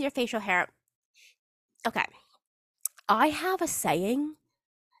with your facial hair, okay, I have a saying,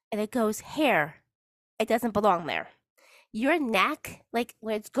 and it goes, hair, it doesn't belong there. Your neck, like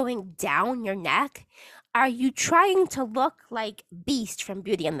when it's going down your neck, are you trying to look like Beast from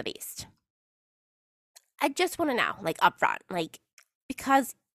Beauty and the Beast? I just want to know, like upfront, like,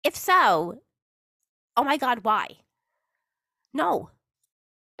 because if so, oh my God, why? No.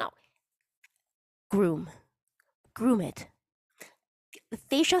 Groom it. The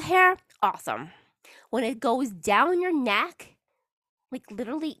facial hair, awesome. When it goes down your neck, like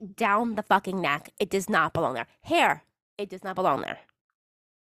literally down the fucking neck, it does not belong there. Hair, it does not belong there.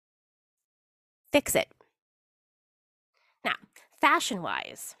 Fix it. Now,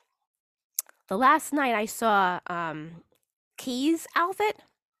 fashion-wise, the last night I saw Key's outfit.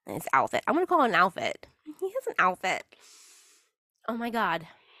 His outfit. I'm gonna call it an outfit. He has an outfit. Oh my God.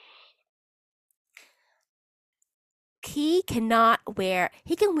 He can wear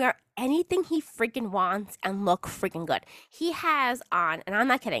anything he freaking wants and look freaking good. He has on, and I'm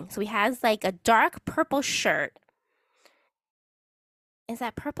not kidding, so he has like a dark purple shirt. Is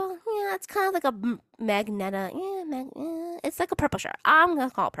that purple? Yeah, it's kind of like a magenta. Yeah, it's like a purple shirt. I'm going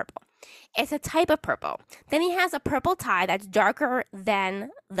to call it purple. It's a type of purple. Then he has a purple tie that's darker than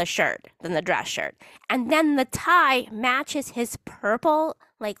the dress shirt. And then the tie matches his purple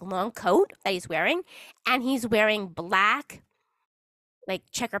like long coat that he's wearing, and he's wearing black like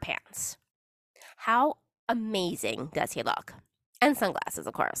checker pants. How amazing does he look? And sunglasses,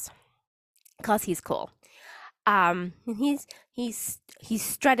 of course, because he's cool. And he's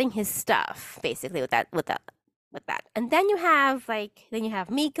strutting his stuff basically with that. And then you have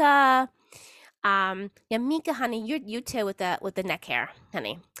Mika. Yeah, Mika, honey, you too with the neck hair,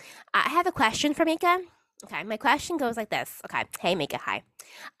 honey. I have a question for Mika. Okay, my question goes like this. Okay, hey Mika, hi.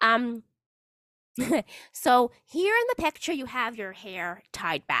 Um, so here in the picture you have your hair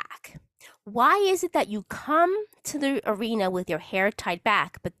tied back. Why is it that you come to the arena with your hair tied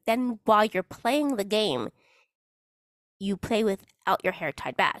back, but then while you're playing the game, you play without your hair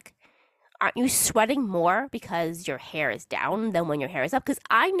tied back? Aren't you sweating more because your hair is down than when your hair is up? Because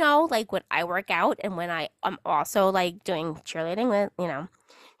I know, like, when I work out and when I'm also like doing cheerleading with,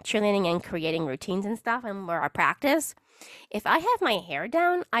 cheerleading and creating routines and stuff, and where I practice, if I have my hair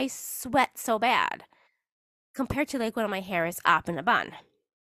down, I sweat so bad compared to like when my hair is up in a bun.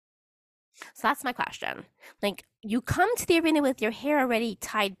 So that's my question. Like, you come to the arena with your hair already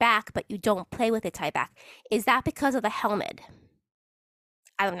tied back, but you don't play with it tied back. Is that because of the helmet?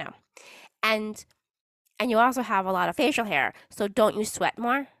 I don't know. And you also have a lot of facial hair, so don't you sweat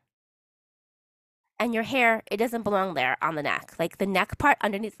more? And your hair, it doesn't belong there on the neck. Like the neck part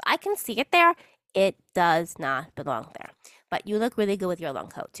underneath, I can see it there. It does not belong there. But you look really good with your long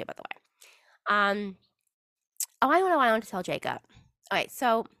coat too, by the way. I know what I want to tell Jacob. All right,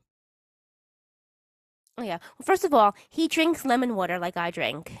 so, oh yeah. Well, first of all, he drinks lemon water like I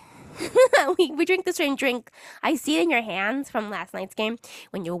drink. we drink the same drink. I see it in your hands from last night's game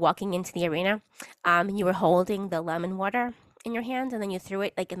when you were walking into the arena. You were holding the lemon water in your hand and then you threw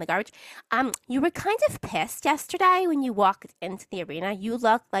it like in the garbage. You were kind of pissed yesterday when you walked into the arena. You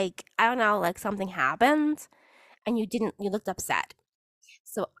looked like, I don't know, like something happened and you looked upset.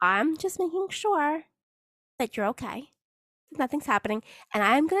 So I'm just making sure that you're okay. Nothing's happening. And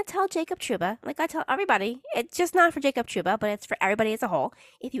I'm going to tell Jacob Trouba, like I tell everybody, it's just not for Jacob Trouba, but it's for everybody as a whole.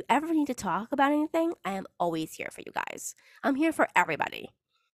 If you ever need to talk about anything, I am always here for you guys. I'm here for everybody.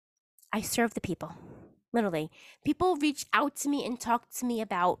 I serve the people. Literally. People reach out to me and talk to me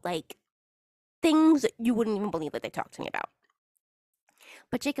about like things that you wouldn't even believe that they talk to me about.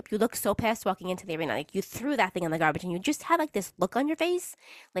 But Jacob, you look so pissed walking into the arena. Like you threw that thing in the garbage and you just had like this look on your face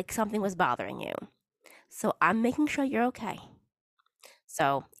like something was bothering you. So I'm making sure you're okay.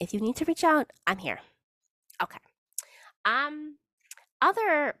 So if you need to reach out, I'm here. Okay.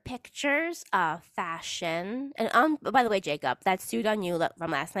 Other pictures of fashion, and by the way, Jacob, that suit on you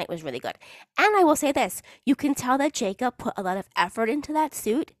from last night was really good. And I will say this: you can tell that Jacob put a lot of effort into that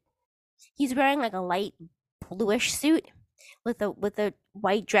suit. He's wearing like a light bluish suit with a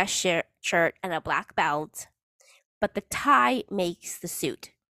white dress shirt and a black belt, but the tie makes the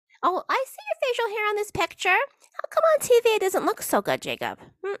suit. Oh, I see your facial hair on this picture. How come on TV it doesn't look so good, Jacob?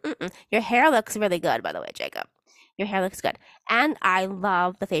 Your hair looks really good, by the way, Jacob. Your hair looks good. And I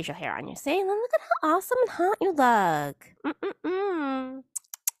love the facial hair on you. See, look at how awesome and hot you look.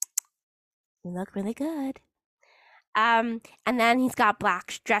 You look really good. And then he's got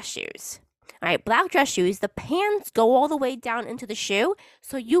black dress shoes. All right, black dress shoes. The pants go all the way down into the shoe,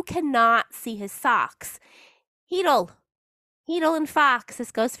 so you cannot see his socks. Heedle and Fox,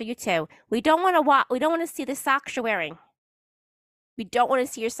 this goes for you too. We don't want to see the socks you're wearing. We don't want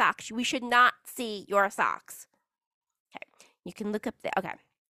to see your socks. We should not see your socks. Okay, you can look up the. Okay.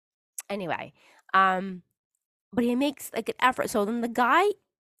 Anyway, but he makes like an effort. So then the guy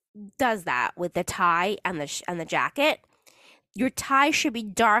does that with the tie and the jacket. Your tie should be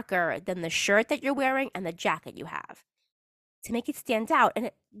darker than the shirt that you're wearing and the jacket you have to make it stand out, and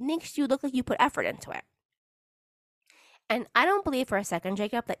it makes you look like you put effort into it. And I don't believe for a second,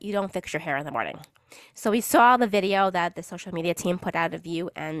 Jacob, that you don't fix your hair in the morning. So we saw the video that the social media team put out of you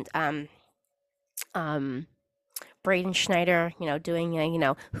and Braden Schneider, doing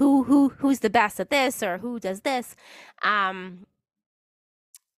who's the best at this or who does this. Okay.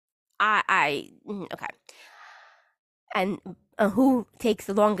 And who takes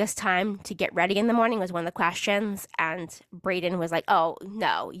the longest time to get ready in the morning was one of the questions, and Braden was like, "Oh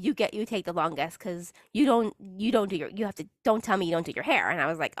no, you take the longest because don't tell me you don't do your hair." And I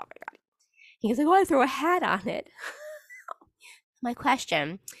was like, "Oh my god." He was like, "Oh, I throw a hat on it." My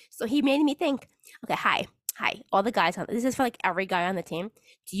question. So he made me think. Okay, hi, all the guys on this is for like every guy on the team.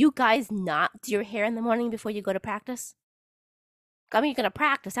 Do you guys not do your hair in the morning before you go to practice? I mean, you're gonna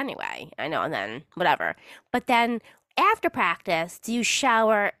practice anyway. I know, and then whatever. But then after practice, do you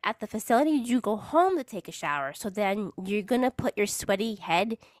shower at the facility? Do you go home to take a shower? So then you're gonna put your sweaty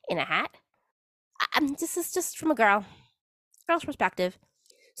head in a hat? This is just from a girl's perspective.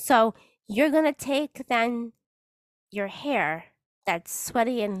 So you're gonna take then your hair that's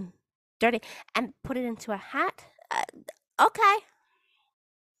sweaty and dirty and put it into a hat? Okay.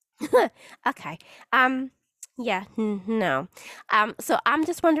 Okay. Um, yeah, no. So I'm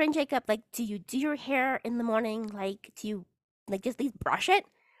just wondering, Jacob, like, do you do your hair in the morning? Like, do you like just at least brush it?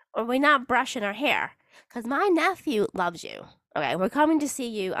 Or are we not brushing our hair? Because my nephew loves you. Okay, we're coming to see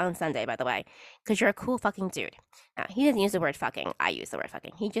you on Sunday, by the way, because you're a cool fucking dude. Now, he doesn't use the word fucking. I use the word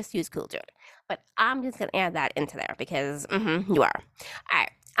fucking. He just used cool dude. But I'm just gonna add that into there because you are. All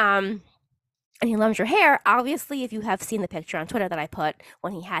right. And he loves your hair. Obviously, if you have seen the picture on Twitter that I put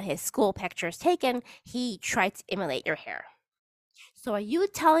when he had his school pictures taken, he tried to emulate your hair. So are you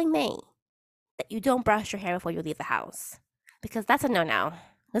telling me that you don't brush your hair before you leave the house? Because that's a no-no.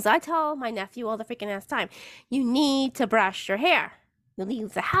 Because I tell my nephew all the freaking ass time, you need to brush your hair. You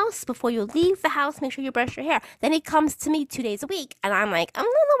leave the house. Before you leave the house, make sure you brush your hair. Then he comes to me 2 days a week, and I'm like, no,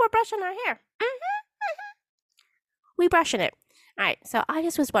 we're brushing our hair. We brushing it. All right, so I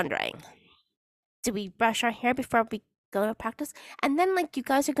just was wondering, do we brush our hair before we go to practice? And then, like, you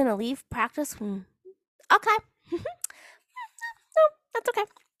guys are gonna leave practice? Okay. No, that's okay.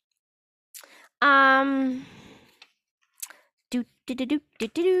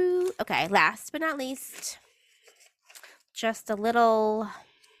 Okay, last but not least, just a little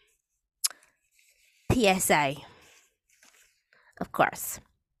PSA, of course.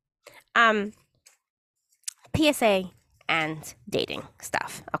 PSA and dating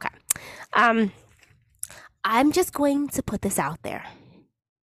stuff. Okay. I'm just going to put this out there.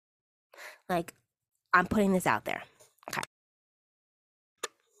 Like, I'm putting this out there. Okay.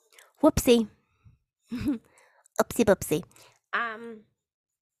 Whoopsie. Oopsie boopsie. I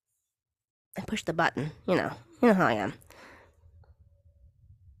pushed the button. You know how I am.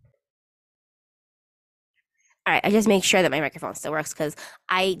 All right, I just make sure that my microphone still works because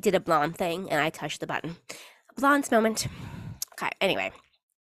I did a blonde thing and I touched the button. Blonde's moment. Okay, anyway.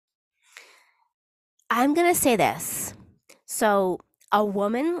 I'm going to say this. So, a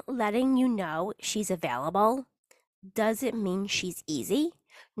woman letting you know she's available doesn't mean she's easy,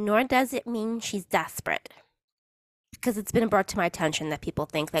 nor does it mean she's desperate. Because it's been brought to my attention that people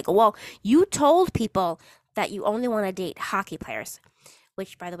think, like, well, you told people that you only want to date hockey players,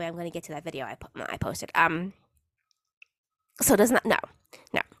 which, by the way, I'm going to get to that video I posted. So it does not, no.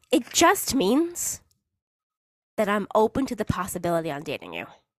 It just means that I'm open to the possibility on dating you.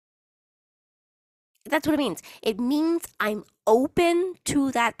 That's what it means. It means I'm open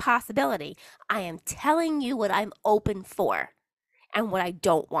to that possibility. I am telling you what I'm open for and what I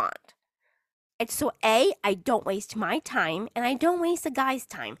don't want. It's so I don't waste my time and I don't waste a guy's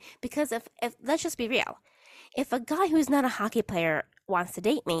time. Because if let's just be real, if a guy who's not a hockey player wants to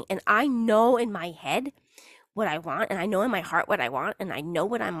date me and I know in my head what I want and I know in my heart what I want and I know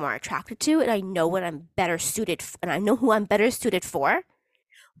what I'm more attracted to and I know what I'm better suited and I know who I'm better suited for,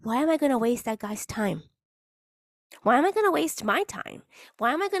 why am I going to waste that guy's time? Why am I going to waste my time?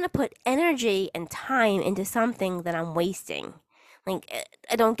 Why am I going to put energy and time into something that I'm wasting? Like,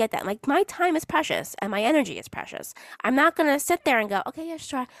 I don't get that. Like, my time is precious and my energy is precious. I'm not going to sit there and go, okay, yeah,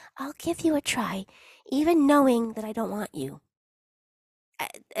 sure, I'll give you a try, even knowing that I don't want you.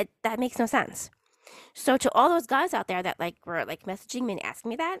 That makes no sense. So to all those guys out there that were messaging me and asking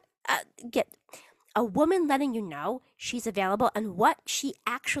me that, get a woman letting you know she's available and what she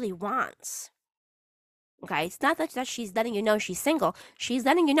actually wants. Okay, it's not that she's letting you know she's single. She's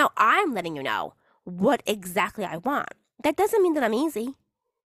letting you know I'm letting you know what exactly I want. That doesn't mean that I'm easy.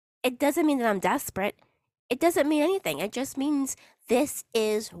 It doesn't mean that I'm desperate. It doesn't mean anything. It just means this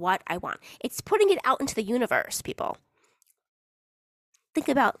is what I want. It's putting it out into the universe, people. Think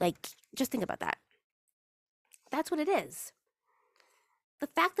about that. That's what it is. The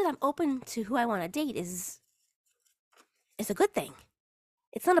fact that I'm open to who I want to date is a good thing.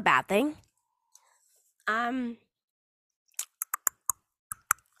 It's not a bad thing. Okay.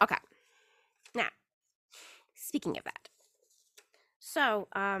 Now, speaking of that. So,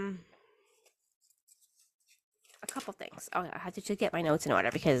 a couple things. Oh, I had to get my notes in order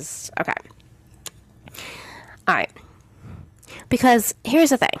because, okay. All right. Because here's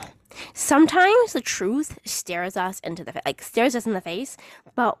the thing. Sometimes the truth stares us in the face,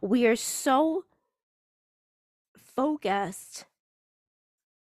 but we're so focused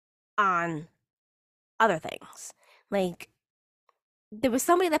on other things. Like, there was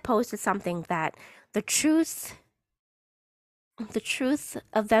somebody that posted something that the truth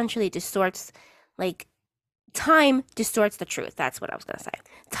eventually distorts, like, time distorts the truth. That's what I was going to say.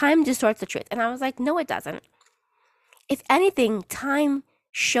 Time distorts the truth. And I was like, no, it doesn't. If anything, time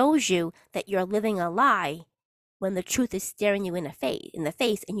shows you that you're living a lie when the truth is staring you in the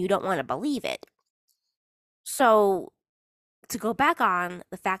face and you don't want to believe it. So to go back on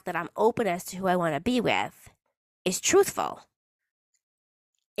the fact that I'm open as to who I want to be with is truthful.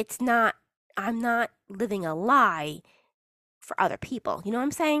 I'm not living a lie for other people. You know what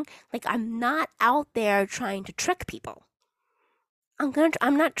I'm saying? Like, I'm not out there trying to trick people.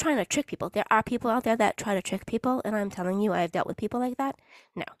 I'm not trying to trick people. There are people out there that try to trick people, and I'm telling you, I've dealt with people like that.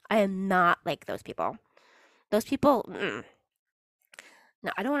 No, I am not like those people. Those people, no,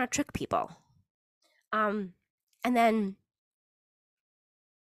 I don't want to trick people. And then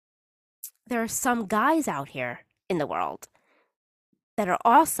there are some guys out here in the world that are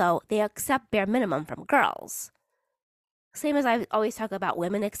also, they accept bare minimum from girls. Same as I always talk about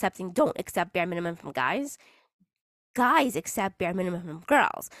women don't accept bare minimum from guys. Guys accept bare minimum from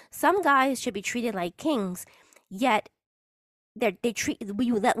girls. Some guys should be treated like kings, yet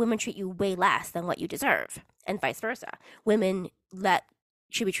you let women treat you way less than what you deserve, and vice versa. Women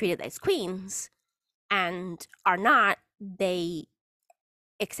should be treated as queens, and are not. They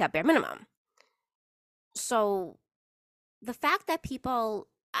accept bare minimum. So the fact that people,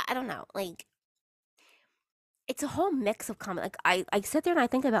 I don't know, like, it's a whole mix of comment. Like, I sit there and I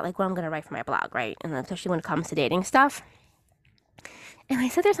think about like what I'm gonna write for my blog, right? And especially when it comes to dating stuff. And I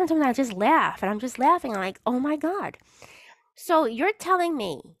sit there sometimes and I just laugh, and I'm just laughing. I'm like, oh my God. So you're telling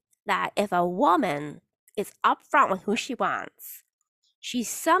me that if a woman is upfront with who she wants, she's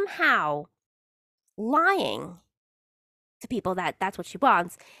somehow lying to people that that's what she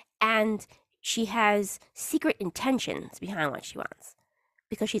wants, and she has secret intentions behind what she wants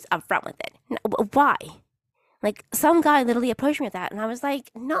because she's upfront with it. Why? Like, some guy literally approached me with that, and I was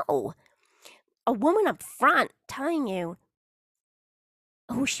like, no. A woman up front telling you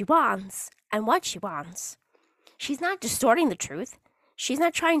who she wants and what she wants. She's not distorting the truth. She's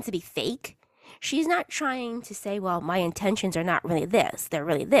not trying to be fake. She's not trying to say, well, my intentions are not really this, they're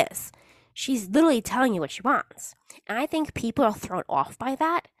really this. She's literally telling you what she wants. And I think people are thrown off by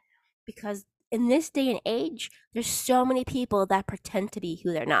that because in this day and age, there's so many people that pretend to be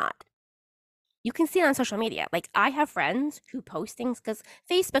who they're not. You can see it on social media. Like, I have friends who post things because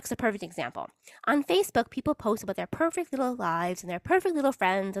Facebook's a perfect example. On Facebook, people post about their perfect little lives and their perfect little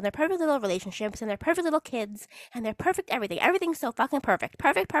friends and their perfect little relationships and their perfect little kids and their perfect everything. Everything's so fucking perfect.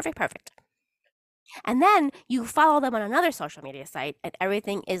 Perfect, perfect, perfect. And then you follow them on another social media site and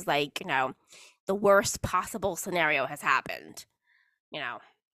everything is like, the worst possible scenario has happened.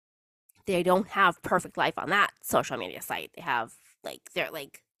 They don't have perfect life on that social media site. They have, they're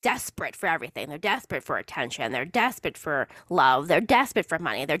desperate for everything. They're desperate for attention. They're desperate for love. They're desperate for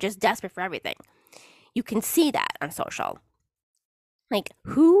money. They're just desperate for everything. You can see that on social. Like,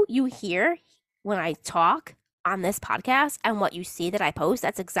 who you hear when I talk on this podcast and what you see that I post,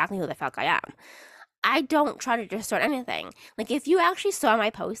 that's exactly who the fuck I am. I don't try to distort anything. Like, if you actually saw my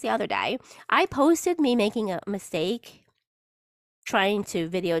post the other day, I posted me making a mistake trying to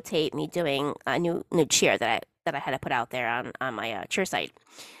videotape me doing a new cheer that I had to put out there on my cheer site.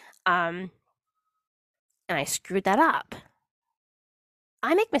 And I screwed that up.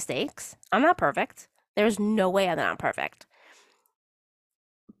 I make mistakes. I'm not perfect. There's no way that I'm perfect.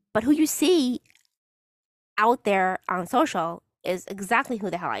 But who you see out there on social is exactly who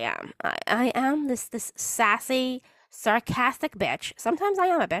the hell I am. I am this sassy, sarcastic bitch. Sometimes I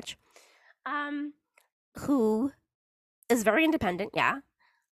am a bitch. Who is very independent, yeah,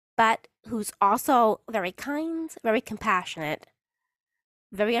 but who's also very kind, very compassionate,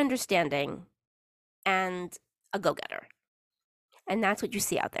 very understanding, and a go-getter. And that's what you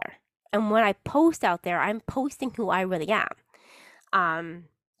see out there. And when I post out there, I'm posting who I really am.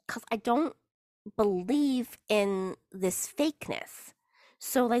 Because I don't believe in this fakeness.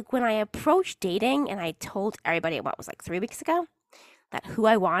 So, like, when I approached dating and I told everybody, what was like 3 weeks ago, that who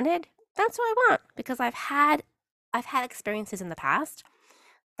I wanted, that's who I want. Because I've had experiences in the past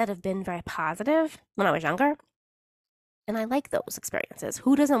that have been very positive when I was younger. And I like those experiences.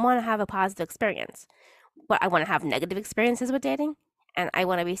 Who doesn't want to have a positive experience? But I want to have negative experiences with dating, and I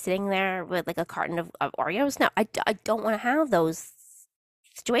want to be sitting there with like a carton of Oreos. No, I don't want to have those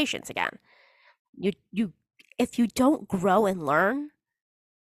situations again. If you don't grow and learn,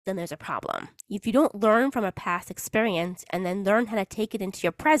 then there's a problem. If you don't learn from a past experience and then learn how to take it into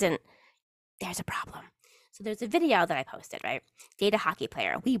your present, there's a problem. So there's a video that I posted, right? Date a hockey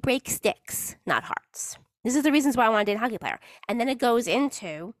player. We break sticks, not hearts. This is the reasons why I want to date a hockey player. And then it goes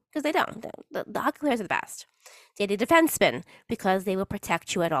into, because they don't, the hockey players are the best. Date a defenseman, because they will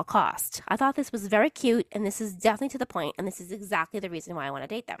protect you at all costs. I thought this was very cute, and this is definitely to the point, and this is exactly the reason why I want to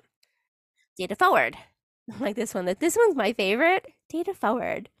date them. Date a forward. like this one. This one's my favorite. Data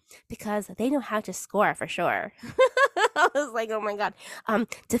forward because they know how to score for sure. I was like, oh my god.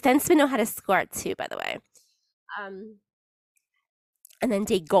 Defensemen know how to score too, by the way. Um, and then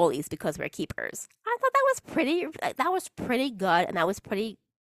date goalies because we're keepers. I thought that was pretty. That was pretty good, and that was pretty.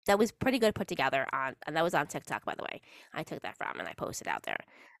 That was pretty good put together on, and that was on TikTok, by the way. I took that from and I posted out there.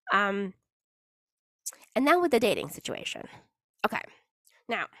 Um, and now with the dating situation. Okay,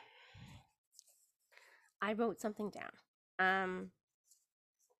 now I wrote something down.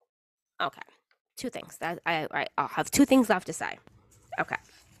 Okay, two things. I'll have two things left to say. Okay,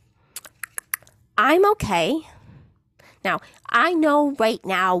 I'm okay. Now, I know right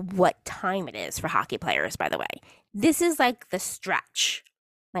now what time it is for hockey players, by the way. This is like the stretch.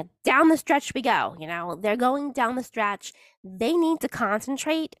 Like down the stretch we go, they're going down the stretch. They need to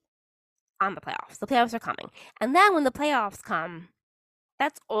concentrate on the playoffs. The playoffs are coming. And then when the playoffs come,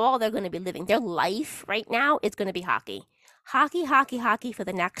 that's all they're going to be living. Their life right now is going to be hockey. Hockey, hockey, hockey for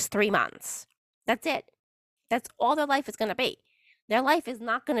the next 3 months. That's it. That's all their life is going to be. Their life is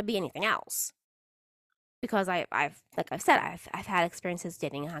not going to be anything else. Because like I've said, I've had experiences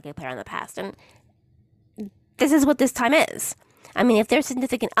dating a hockey player in the past, and this is what this time is. I mean, if their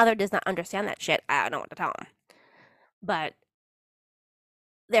significant other does not understand that shit, I don't know what to tell them. But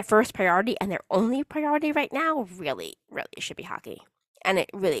their first priority and their only priority right now really, really should be hockey. And it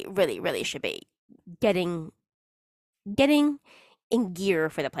really, really, really should be getting in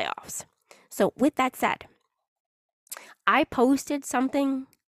gear for the playoffs. So with that said, I posted something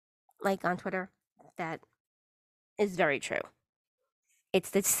like on Twitter that is very true. It's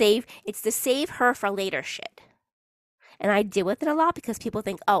the save her for later shit. And I deal with it a lot because people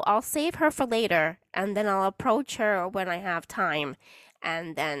think, oh, I'll save her for later and then I'll approach her when I have time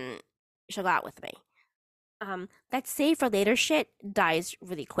and then she'll go out with me. That save for later shit dies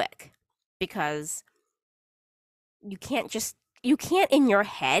really quick because you can't in your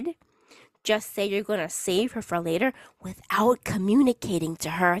head just say you're going to save her for later without communicating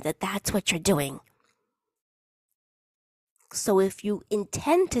to her that that's what you're doing. So if you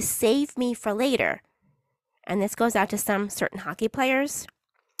intend to save me for later, and this goes out to some certain hockey players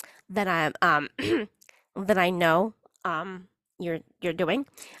that that I know you're doing,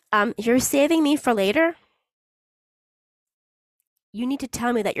 you're saving me for later. You need to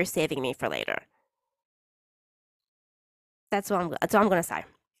tell me that you're saving me for later. That's what I'm gonna say.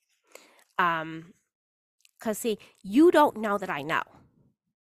 Cause see, you don't know that I know.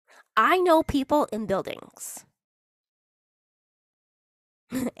 I know people in buildings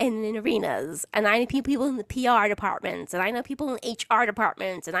and in arenas, and I know people in the PR departments, and I know people in HR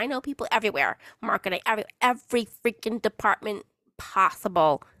departments, and I know people everywhere, marketing, every freaking department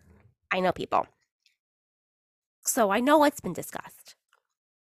possible. I know people. So I know what's been discussed.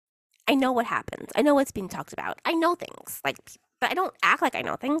 I know what happens. I know what's being talked about. I know things. But I don't act like I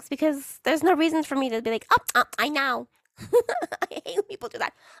know things because there's no reason for me to be like, oh, I know. I hate when people do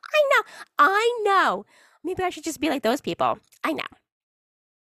that. I know. Maybe I should just be like those people. I know.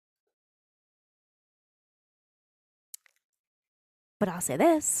 But I'll say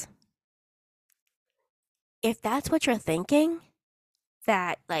this. If that's what you're thinking,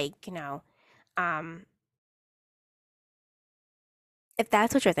 that um, if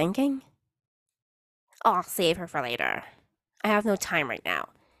that's what you're thinking, oh, I'll save her for later. I have no time right now.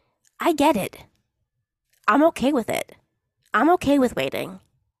 I get it. I'm okay with it. I'm okay with waiting.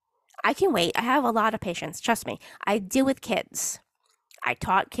 I can wait. I have a lot of patience. Trust me. I deal with kids. I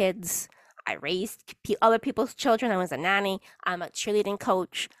taught kids. I raised other people's children. I was a nanny. I'm a cheerleading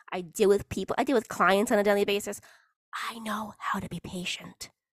coach. I deal with people. I deal with clients on a daily basis. I know how to be patient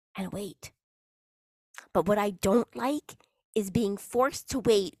and wait. But what I don't like is being forced to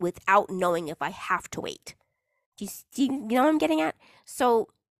wait without knowing if I have to wait. Do you know what I'm getting at? So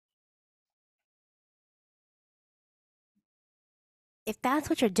if that's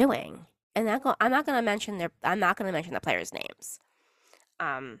what you're doing, and I'm not going to mention the players' names.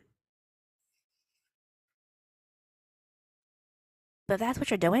 But if that's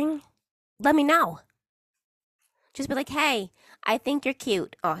what you're doing, let me know. Just be like, hey, I think you're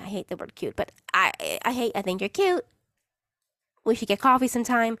cute. Oh, I hate the word cute, but I think you're cute. We should get coffee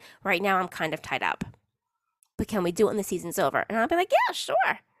sometime. Right now, I'm kind of tied up. But can we do it when the season's over? And I'll be like, yeah,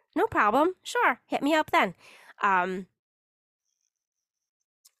 sure. No problem. Sure. Hit me up then. What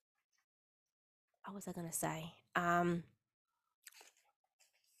was I going to say?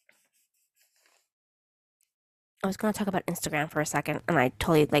 I was going to talk about Instagram for a second, and I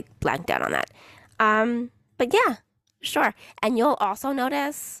totally blanked out on that. But yeah, sure. And you'll also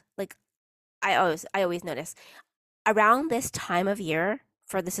notice, I always notice around this time of year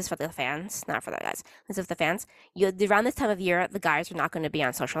this is for the fans, not for the guys. This is for the fans. Around this time of year, the guys are not going to be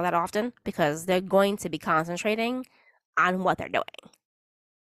on social that often because they're going to be concentrating on what they're doing.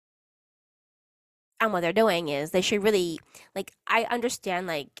 And what they're doing is they should really like. I understand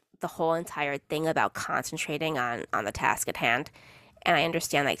like the whole entire thing about concentrating on the task at hand, and I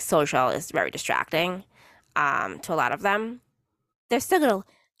understand like social is very distracting, to a lot of them. They're still gonna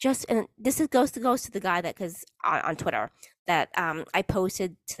just, and goes to the guy that, because on Twitter, that I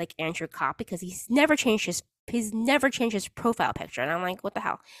posted to like Andrew Kopp because he's never changed his profile picture, and I'm like, what the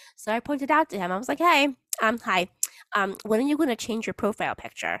hell? So I pointed out to him, I was like, hey, hi, when are you gonna change your profile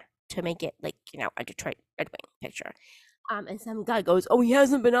picture to make it like, a Detroit Red Wing picture? And some guy goes, oh, he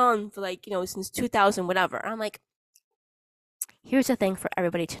hasn't been on for like, since 2000 whatever. And I'm like, here's the thing for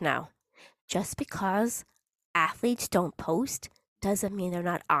everybody to know: just because athletes don't post doesn't mean they're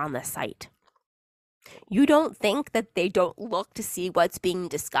not on the site. You don't think that they don't look to see what's being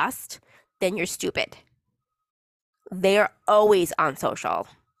discussed, then you're stupid. They're always on social.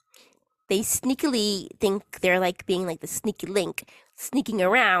 They sneakily think they're like being like the sneaky link, sneaking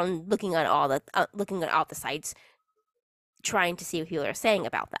around, looking at all the sites, trying to see what people are saying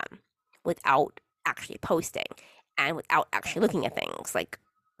about them, without actually posting and without actually looking at things. Like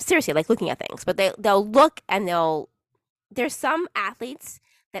seriously, like looking at things. But they'll look and there's some athletes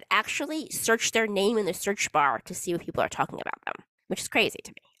that actually search their name in the search bar to see what people are talking about them, which is crazy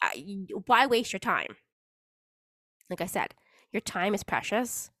to me. Why waste your time? Like I said, your time is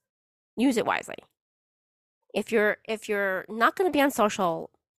precious. Use it wisely. If you're not going to be on social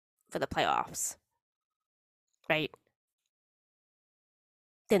for the playoffs, right?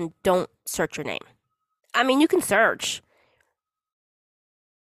 Then don't search your name. I mean, you can search.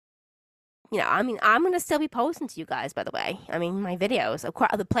 I'm going to still be posting to you guys, by the way. I mean, my videos. Of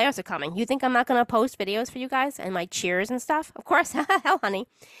course, the players are coming. You think I'm not going to post videos for you guys and my cheers and stuff? Of course. Hell, honey.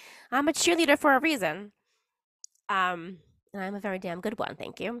 I'm a cheerleader for a reason. And I'm a very damn good one,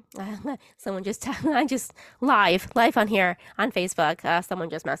 thank you. Someone just, I just live on here on Facebook. Someone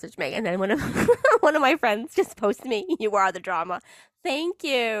just messaged me, and then one of one of my friends just posted me, "You are the drama." Thank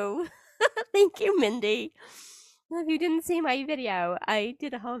you, thank you, Mindy. If you didn't see my video, I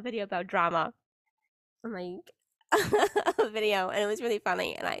did a whole video about drama. I'm like a video, and it was really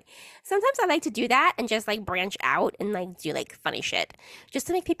funny. And sometimes I like to do that and just like branch out and like do like funny shit just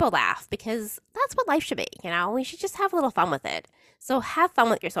to make people laugh, because that's what life should be. We should just have a little fun with it. So have fun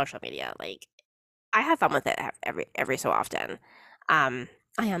with your social media. Like I have fun with it every so often. I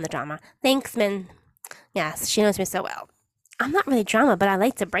am the drama. Thanks, Min. Yes, she knows me so well. I'm not really drama, but I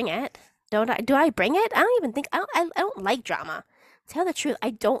like to bring it. Don't I? Do I bring it? I don't even think I don't like drama. To tell the truth,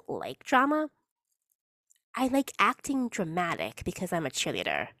 I don't like drama. I like acting dramatic because I'm a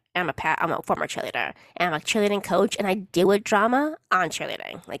cheerleader. I'm a former cheerleader, and I'm a cheerleading coach, and I deal with drama on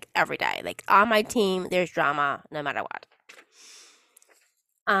cheerleading like every day. Like on my team, there's drama no matter what.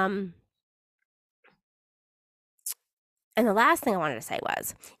 And the last thing I wanted to say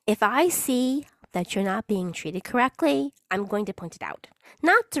was, if I see that you're not being treated correctly, I'm going to point it out.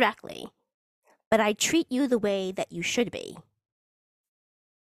 Not directly, but I treat you the way that you should be,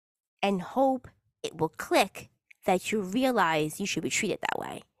 and hope it will click that you realize you should be treated that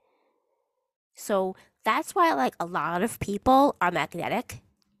way. So that's why like a lot of people are magnetic.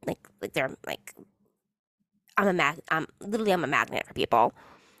 Like they're like, I'm a magnet for people.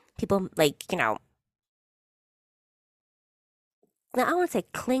 People like, now I don't want to say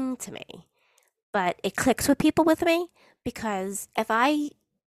cling to me, but it clicks with people with me, because if I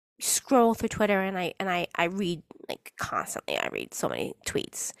scroll through Twitter and I read like constantly, I read so many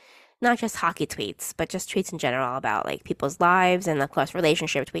tweets, not just hockey tweets, but just tweets in general about like people's lives, and of course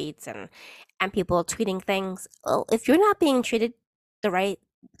relationship tweets, and people tweeting things. Well, if you're not being treated the way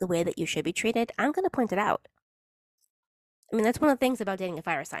that you should be treated, I'm going to point it out. I mean, that's one of the things about dating a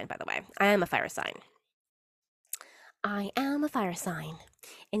fire sign, by the way. I am a fire sign. I am a fire sign.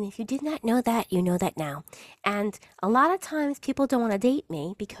 And if you did not know that, you know that now. And a lot of times people don't want to date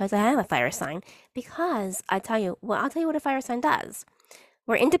me because I am a fire sign, because I'll tell you what a fire sign does.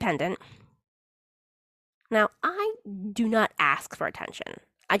 We're independent. Now, I do not ask for attention.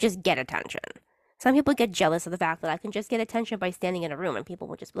 I just get attention. Some people get jealous of the fact that I can just get attention by standing in a room and people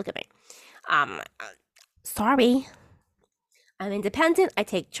will just look at me. Sorry. I'm independent. I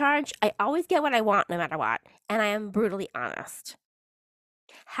take charge. I always get what I want no matter what. And I am brutally honest.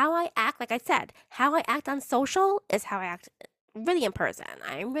 How I act, like I said, how I act on social is how I act really in person.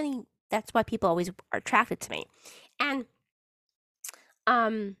 That's why people always are attracted to me. And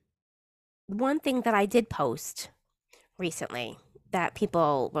one thing that I did post recently that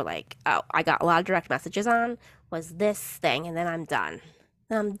people were like, oh, I got a lot of direct messages on, was this thing, and then I'm done.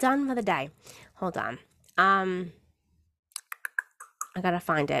 And I'm done for the day. Hold on. I gotta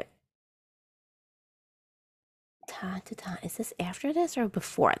find it. Is this after this or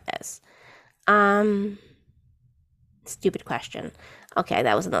before this? Stupid question. Okay,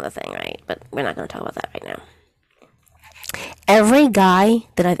 that was another thing, right? But we're not gonna talk about that right now. Every guy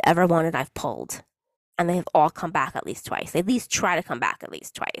that I've ever wanted, I've pulled. And they have all come back at least twice. They at least try to come back at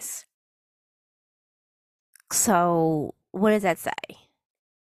least twice. So, what does that say?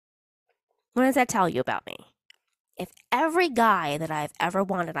 What does that tell you about me? If every guy that I've ever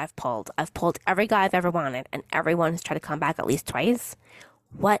wanted, I've pulled every guy I've ever wanted, and everyone has tried to come back at least twice,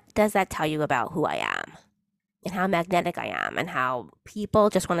 what does that tell you about who I am? And how magnetic I am, and how people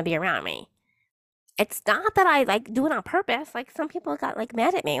just want to be around me? It's not that I like do it on purpose. Like some people got like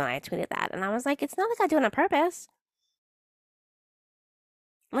mad at me when I tweeted that, and I was like, it's not like I do it on purpose.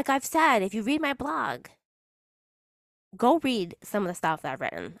 Like I've said, if you read my blog, go read some of the stuff that I've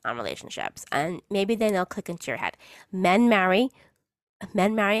written on relationships, and maybe then they'll click into your head. Men marry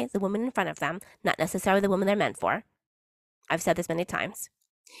the woman in front of them, not necessarily the woman they're meant for. I've said this many times.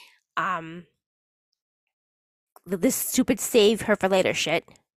 This stupid save her for later shit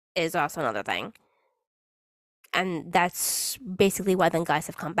is also another thing. And that's basically why then guys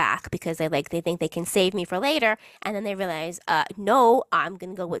have come back, because they think they can save me for later, and then they realize, no, I'm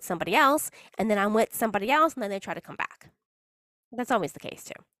gonna go with somebody else, and then I'm with somebody else, and then they try to come back. That's always the case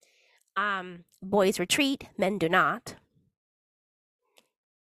too. Boys retreat, men do not.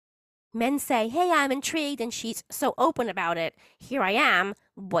 Men say, hey, I'm intrigued, and she's so open about it. Here I am.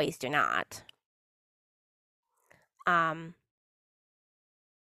 Boys do not.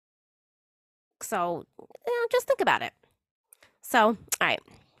 So, just think about it. So, all right.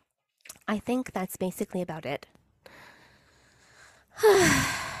 I think that's basically about it.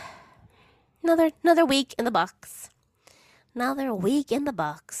 Another week in the books. Another week in the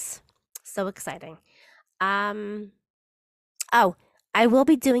books. So exciting. Oh, I will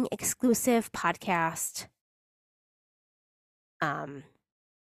be doing exclusive podcast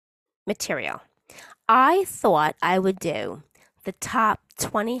material. I thought I would do the top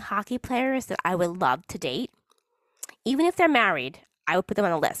 20 hockey players that I would love to date. Even if they're married, I would put them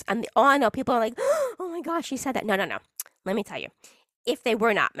on a list. And I know people are like, oh my gosh, she said that. No. Let me tell you. If they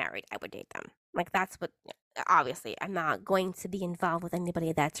were not married, I would date them. Like that's what, obviously, I'm not going to be involved with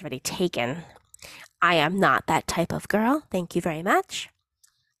anybody that's already taken. I am not that type of girl. Thank you very much.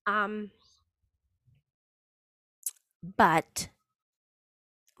 But,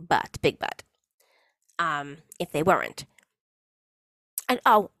 big but, if they weren't. And,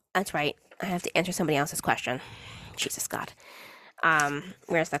 oh, that's right. I have to answer somebody else's question. Jesus God.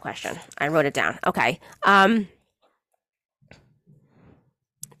 Where's that question? I wrote it down. Okay.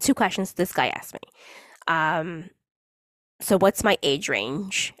 2 questions this guy asked me. So what's my age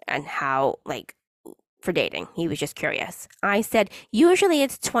range and how, like, for dating? He was just curious. I said, usually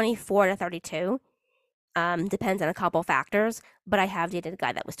it's 24 to 32. Depends on a couple factors, but I have dated a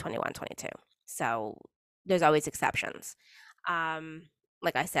guy that was 21, 22. So there's always exceptions.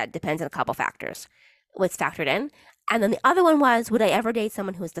 Like I said, depends on a couple factors. What's factored in. And then the other one was, would I ever date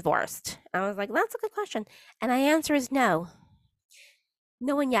someone who is divorced? I was like, that's a good question. And my answer is no.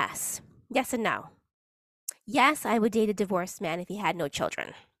 No and yes. Yes and no. Yes, I would date a divorced man if he had no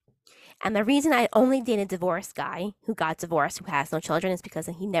children. And the reason I only date a divorced guy who got divorced, who has no children, is because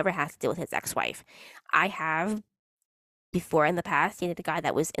he never has to deal with his ex-wife. I have, before in the past, dated a guy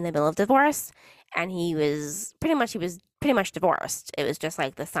that was in the middle of divorce, and he was pretty much divorced. It was just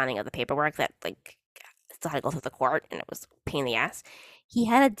like the signing of the paperwork that like still had to go through the court, and it was a pain in the ass. He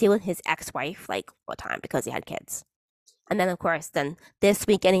had to deal with his ex-wife like all the time because he had kids. And then, of course, then this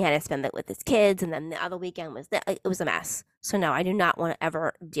weekend he had to spend it with his kids, and then the other weekend it was a mess. So no, I do not want to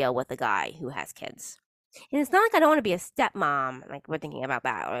ever deal with a guy who has kids. And it's not like I don't want to be a stepmom, like we're thinking about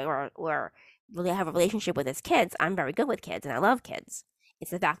that, or really have a relationship with his kids. I'm very good with kids, and I love kids.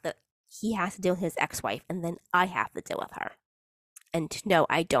 It's the fact that he has to deal with his ex-wife, and then I have to deal with her. And no,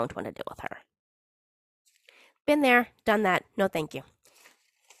 I don't want to deal with her. Been there, done that. No, thank you.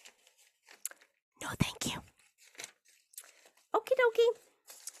 No, thank you. Okie dokie.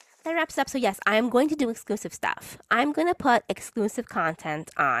 That wraps up. So yes, I am going to do exclusive stuff. I'm going to put exclusive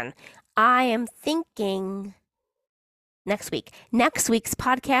content on. I am thinking next week. Next week's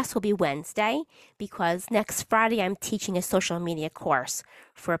podcast will be Wednesday because next Friday I'm teaching a social media course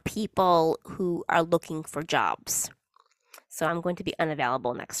for people who are looking for jobs. So I'm going to be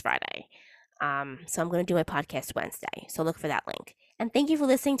unavailable next Friday. So I'm going to do my podcast Wednesday. So look for that link. And thank you for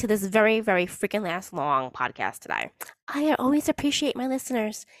listening to this very, very freaking last long podcast today. I always appreciate my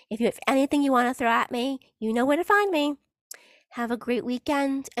listeners. If you have anything you want to throw at me, you know where to find me. Have a great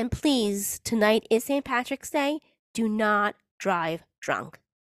weekend. And please, tonight is St. Patrick's Day. Do not drive drunk.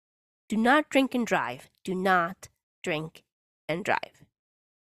 Do not drink and drive. Do not drink and drive.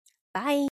 Bye.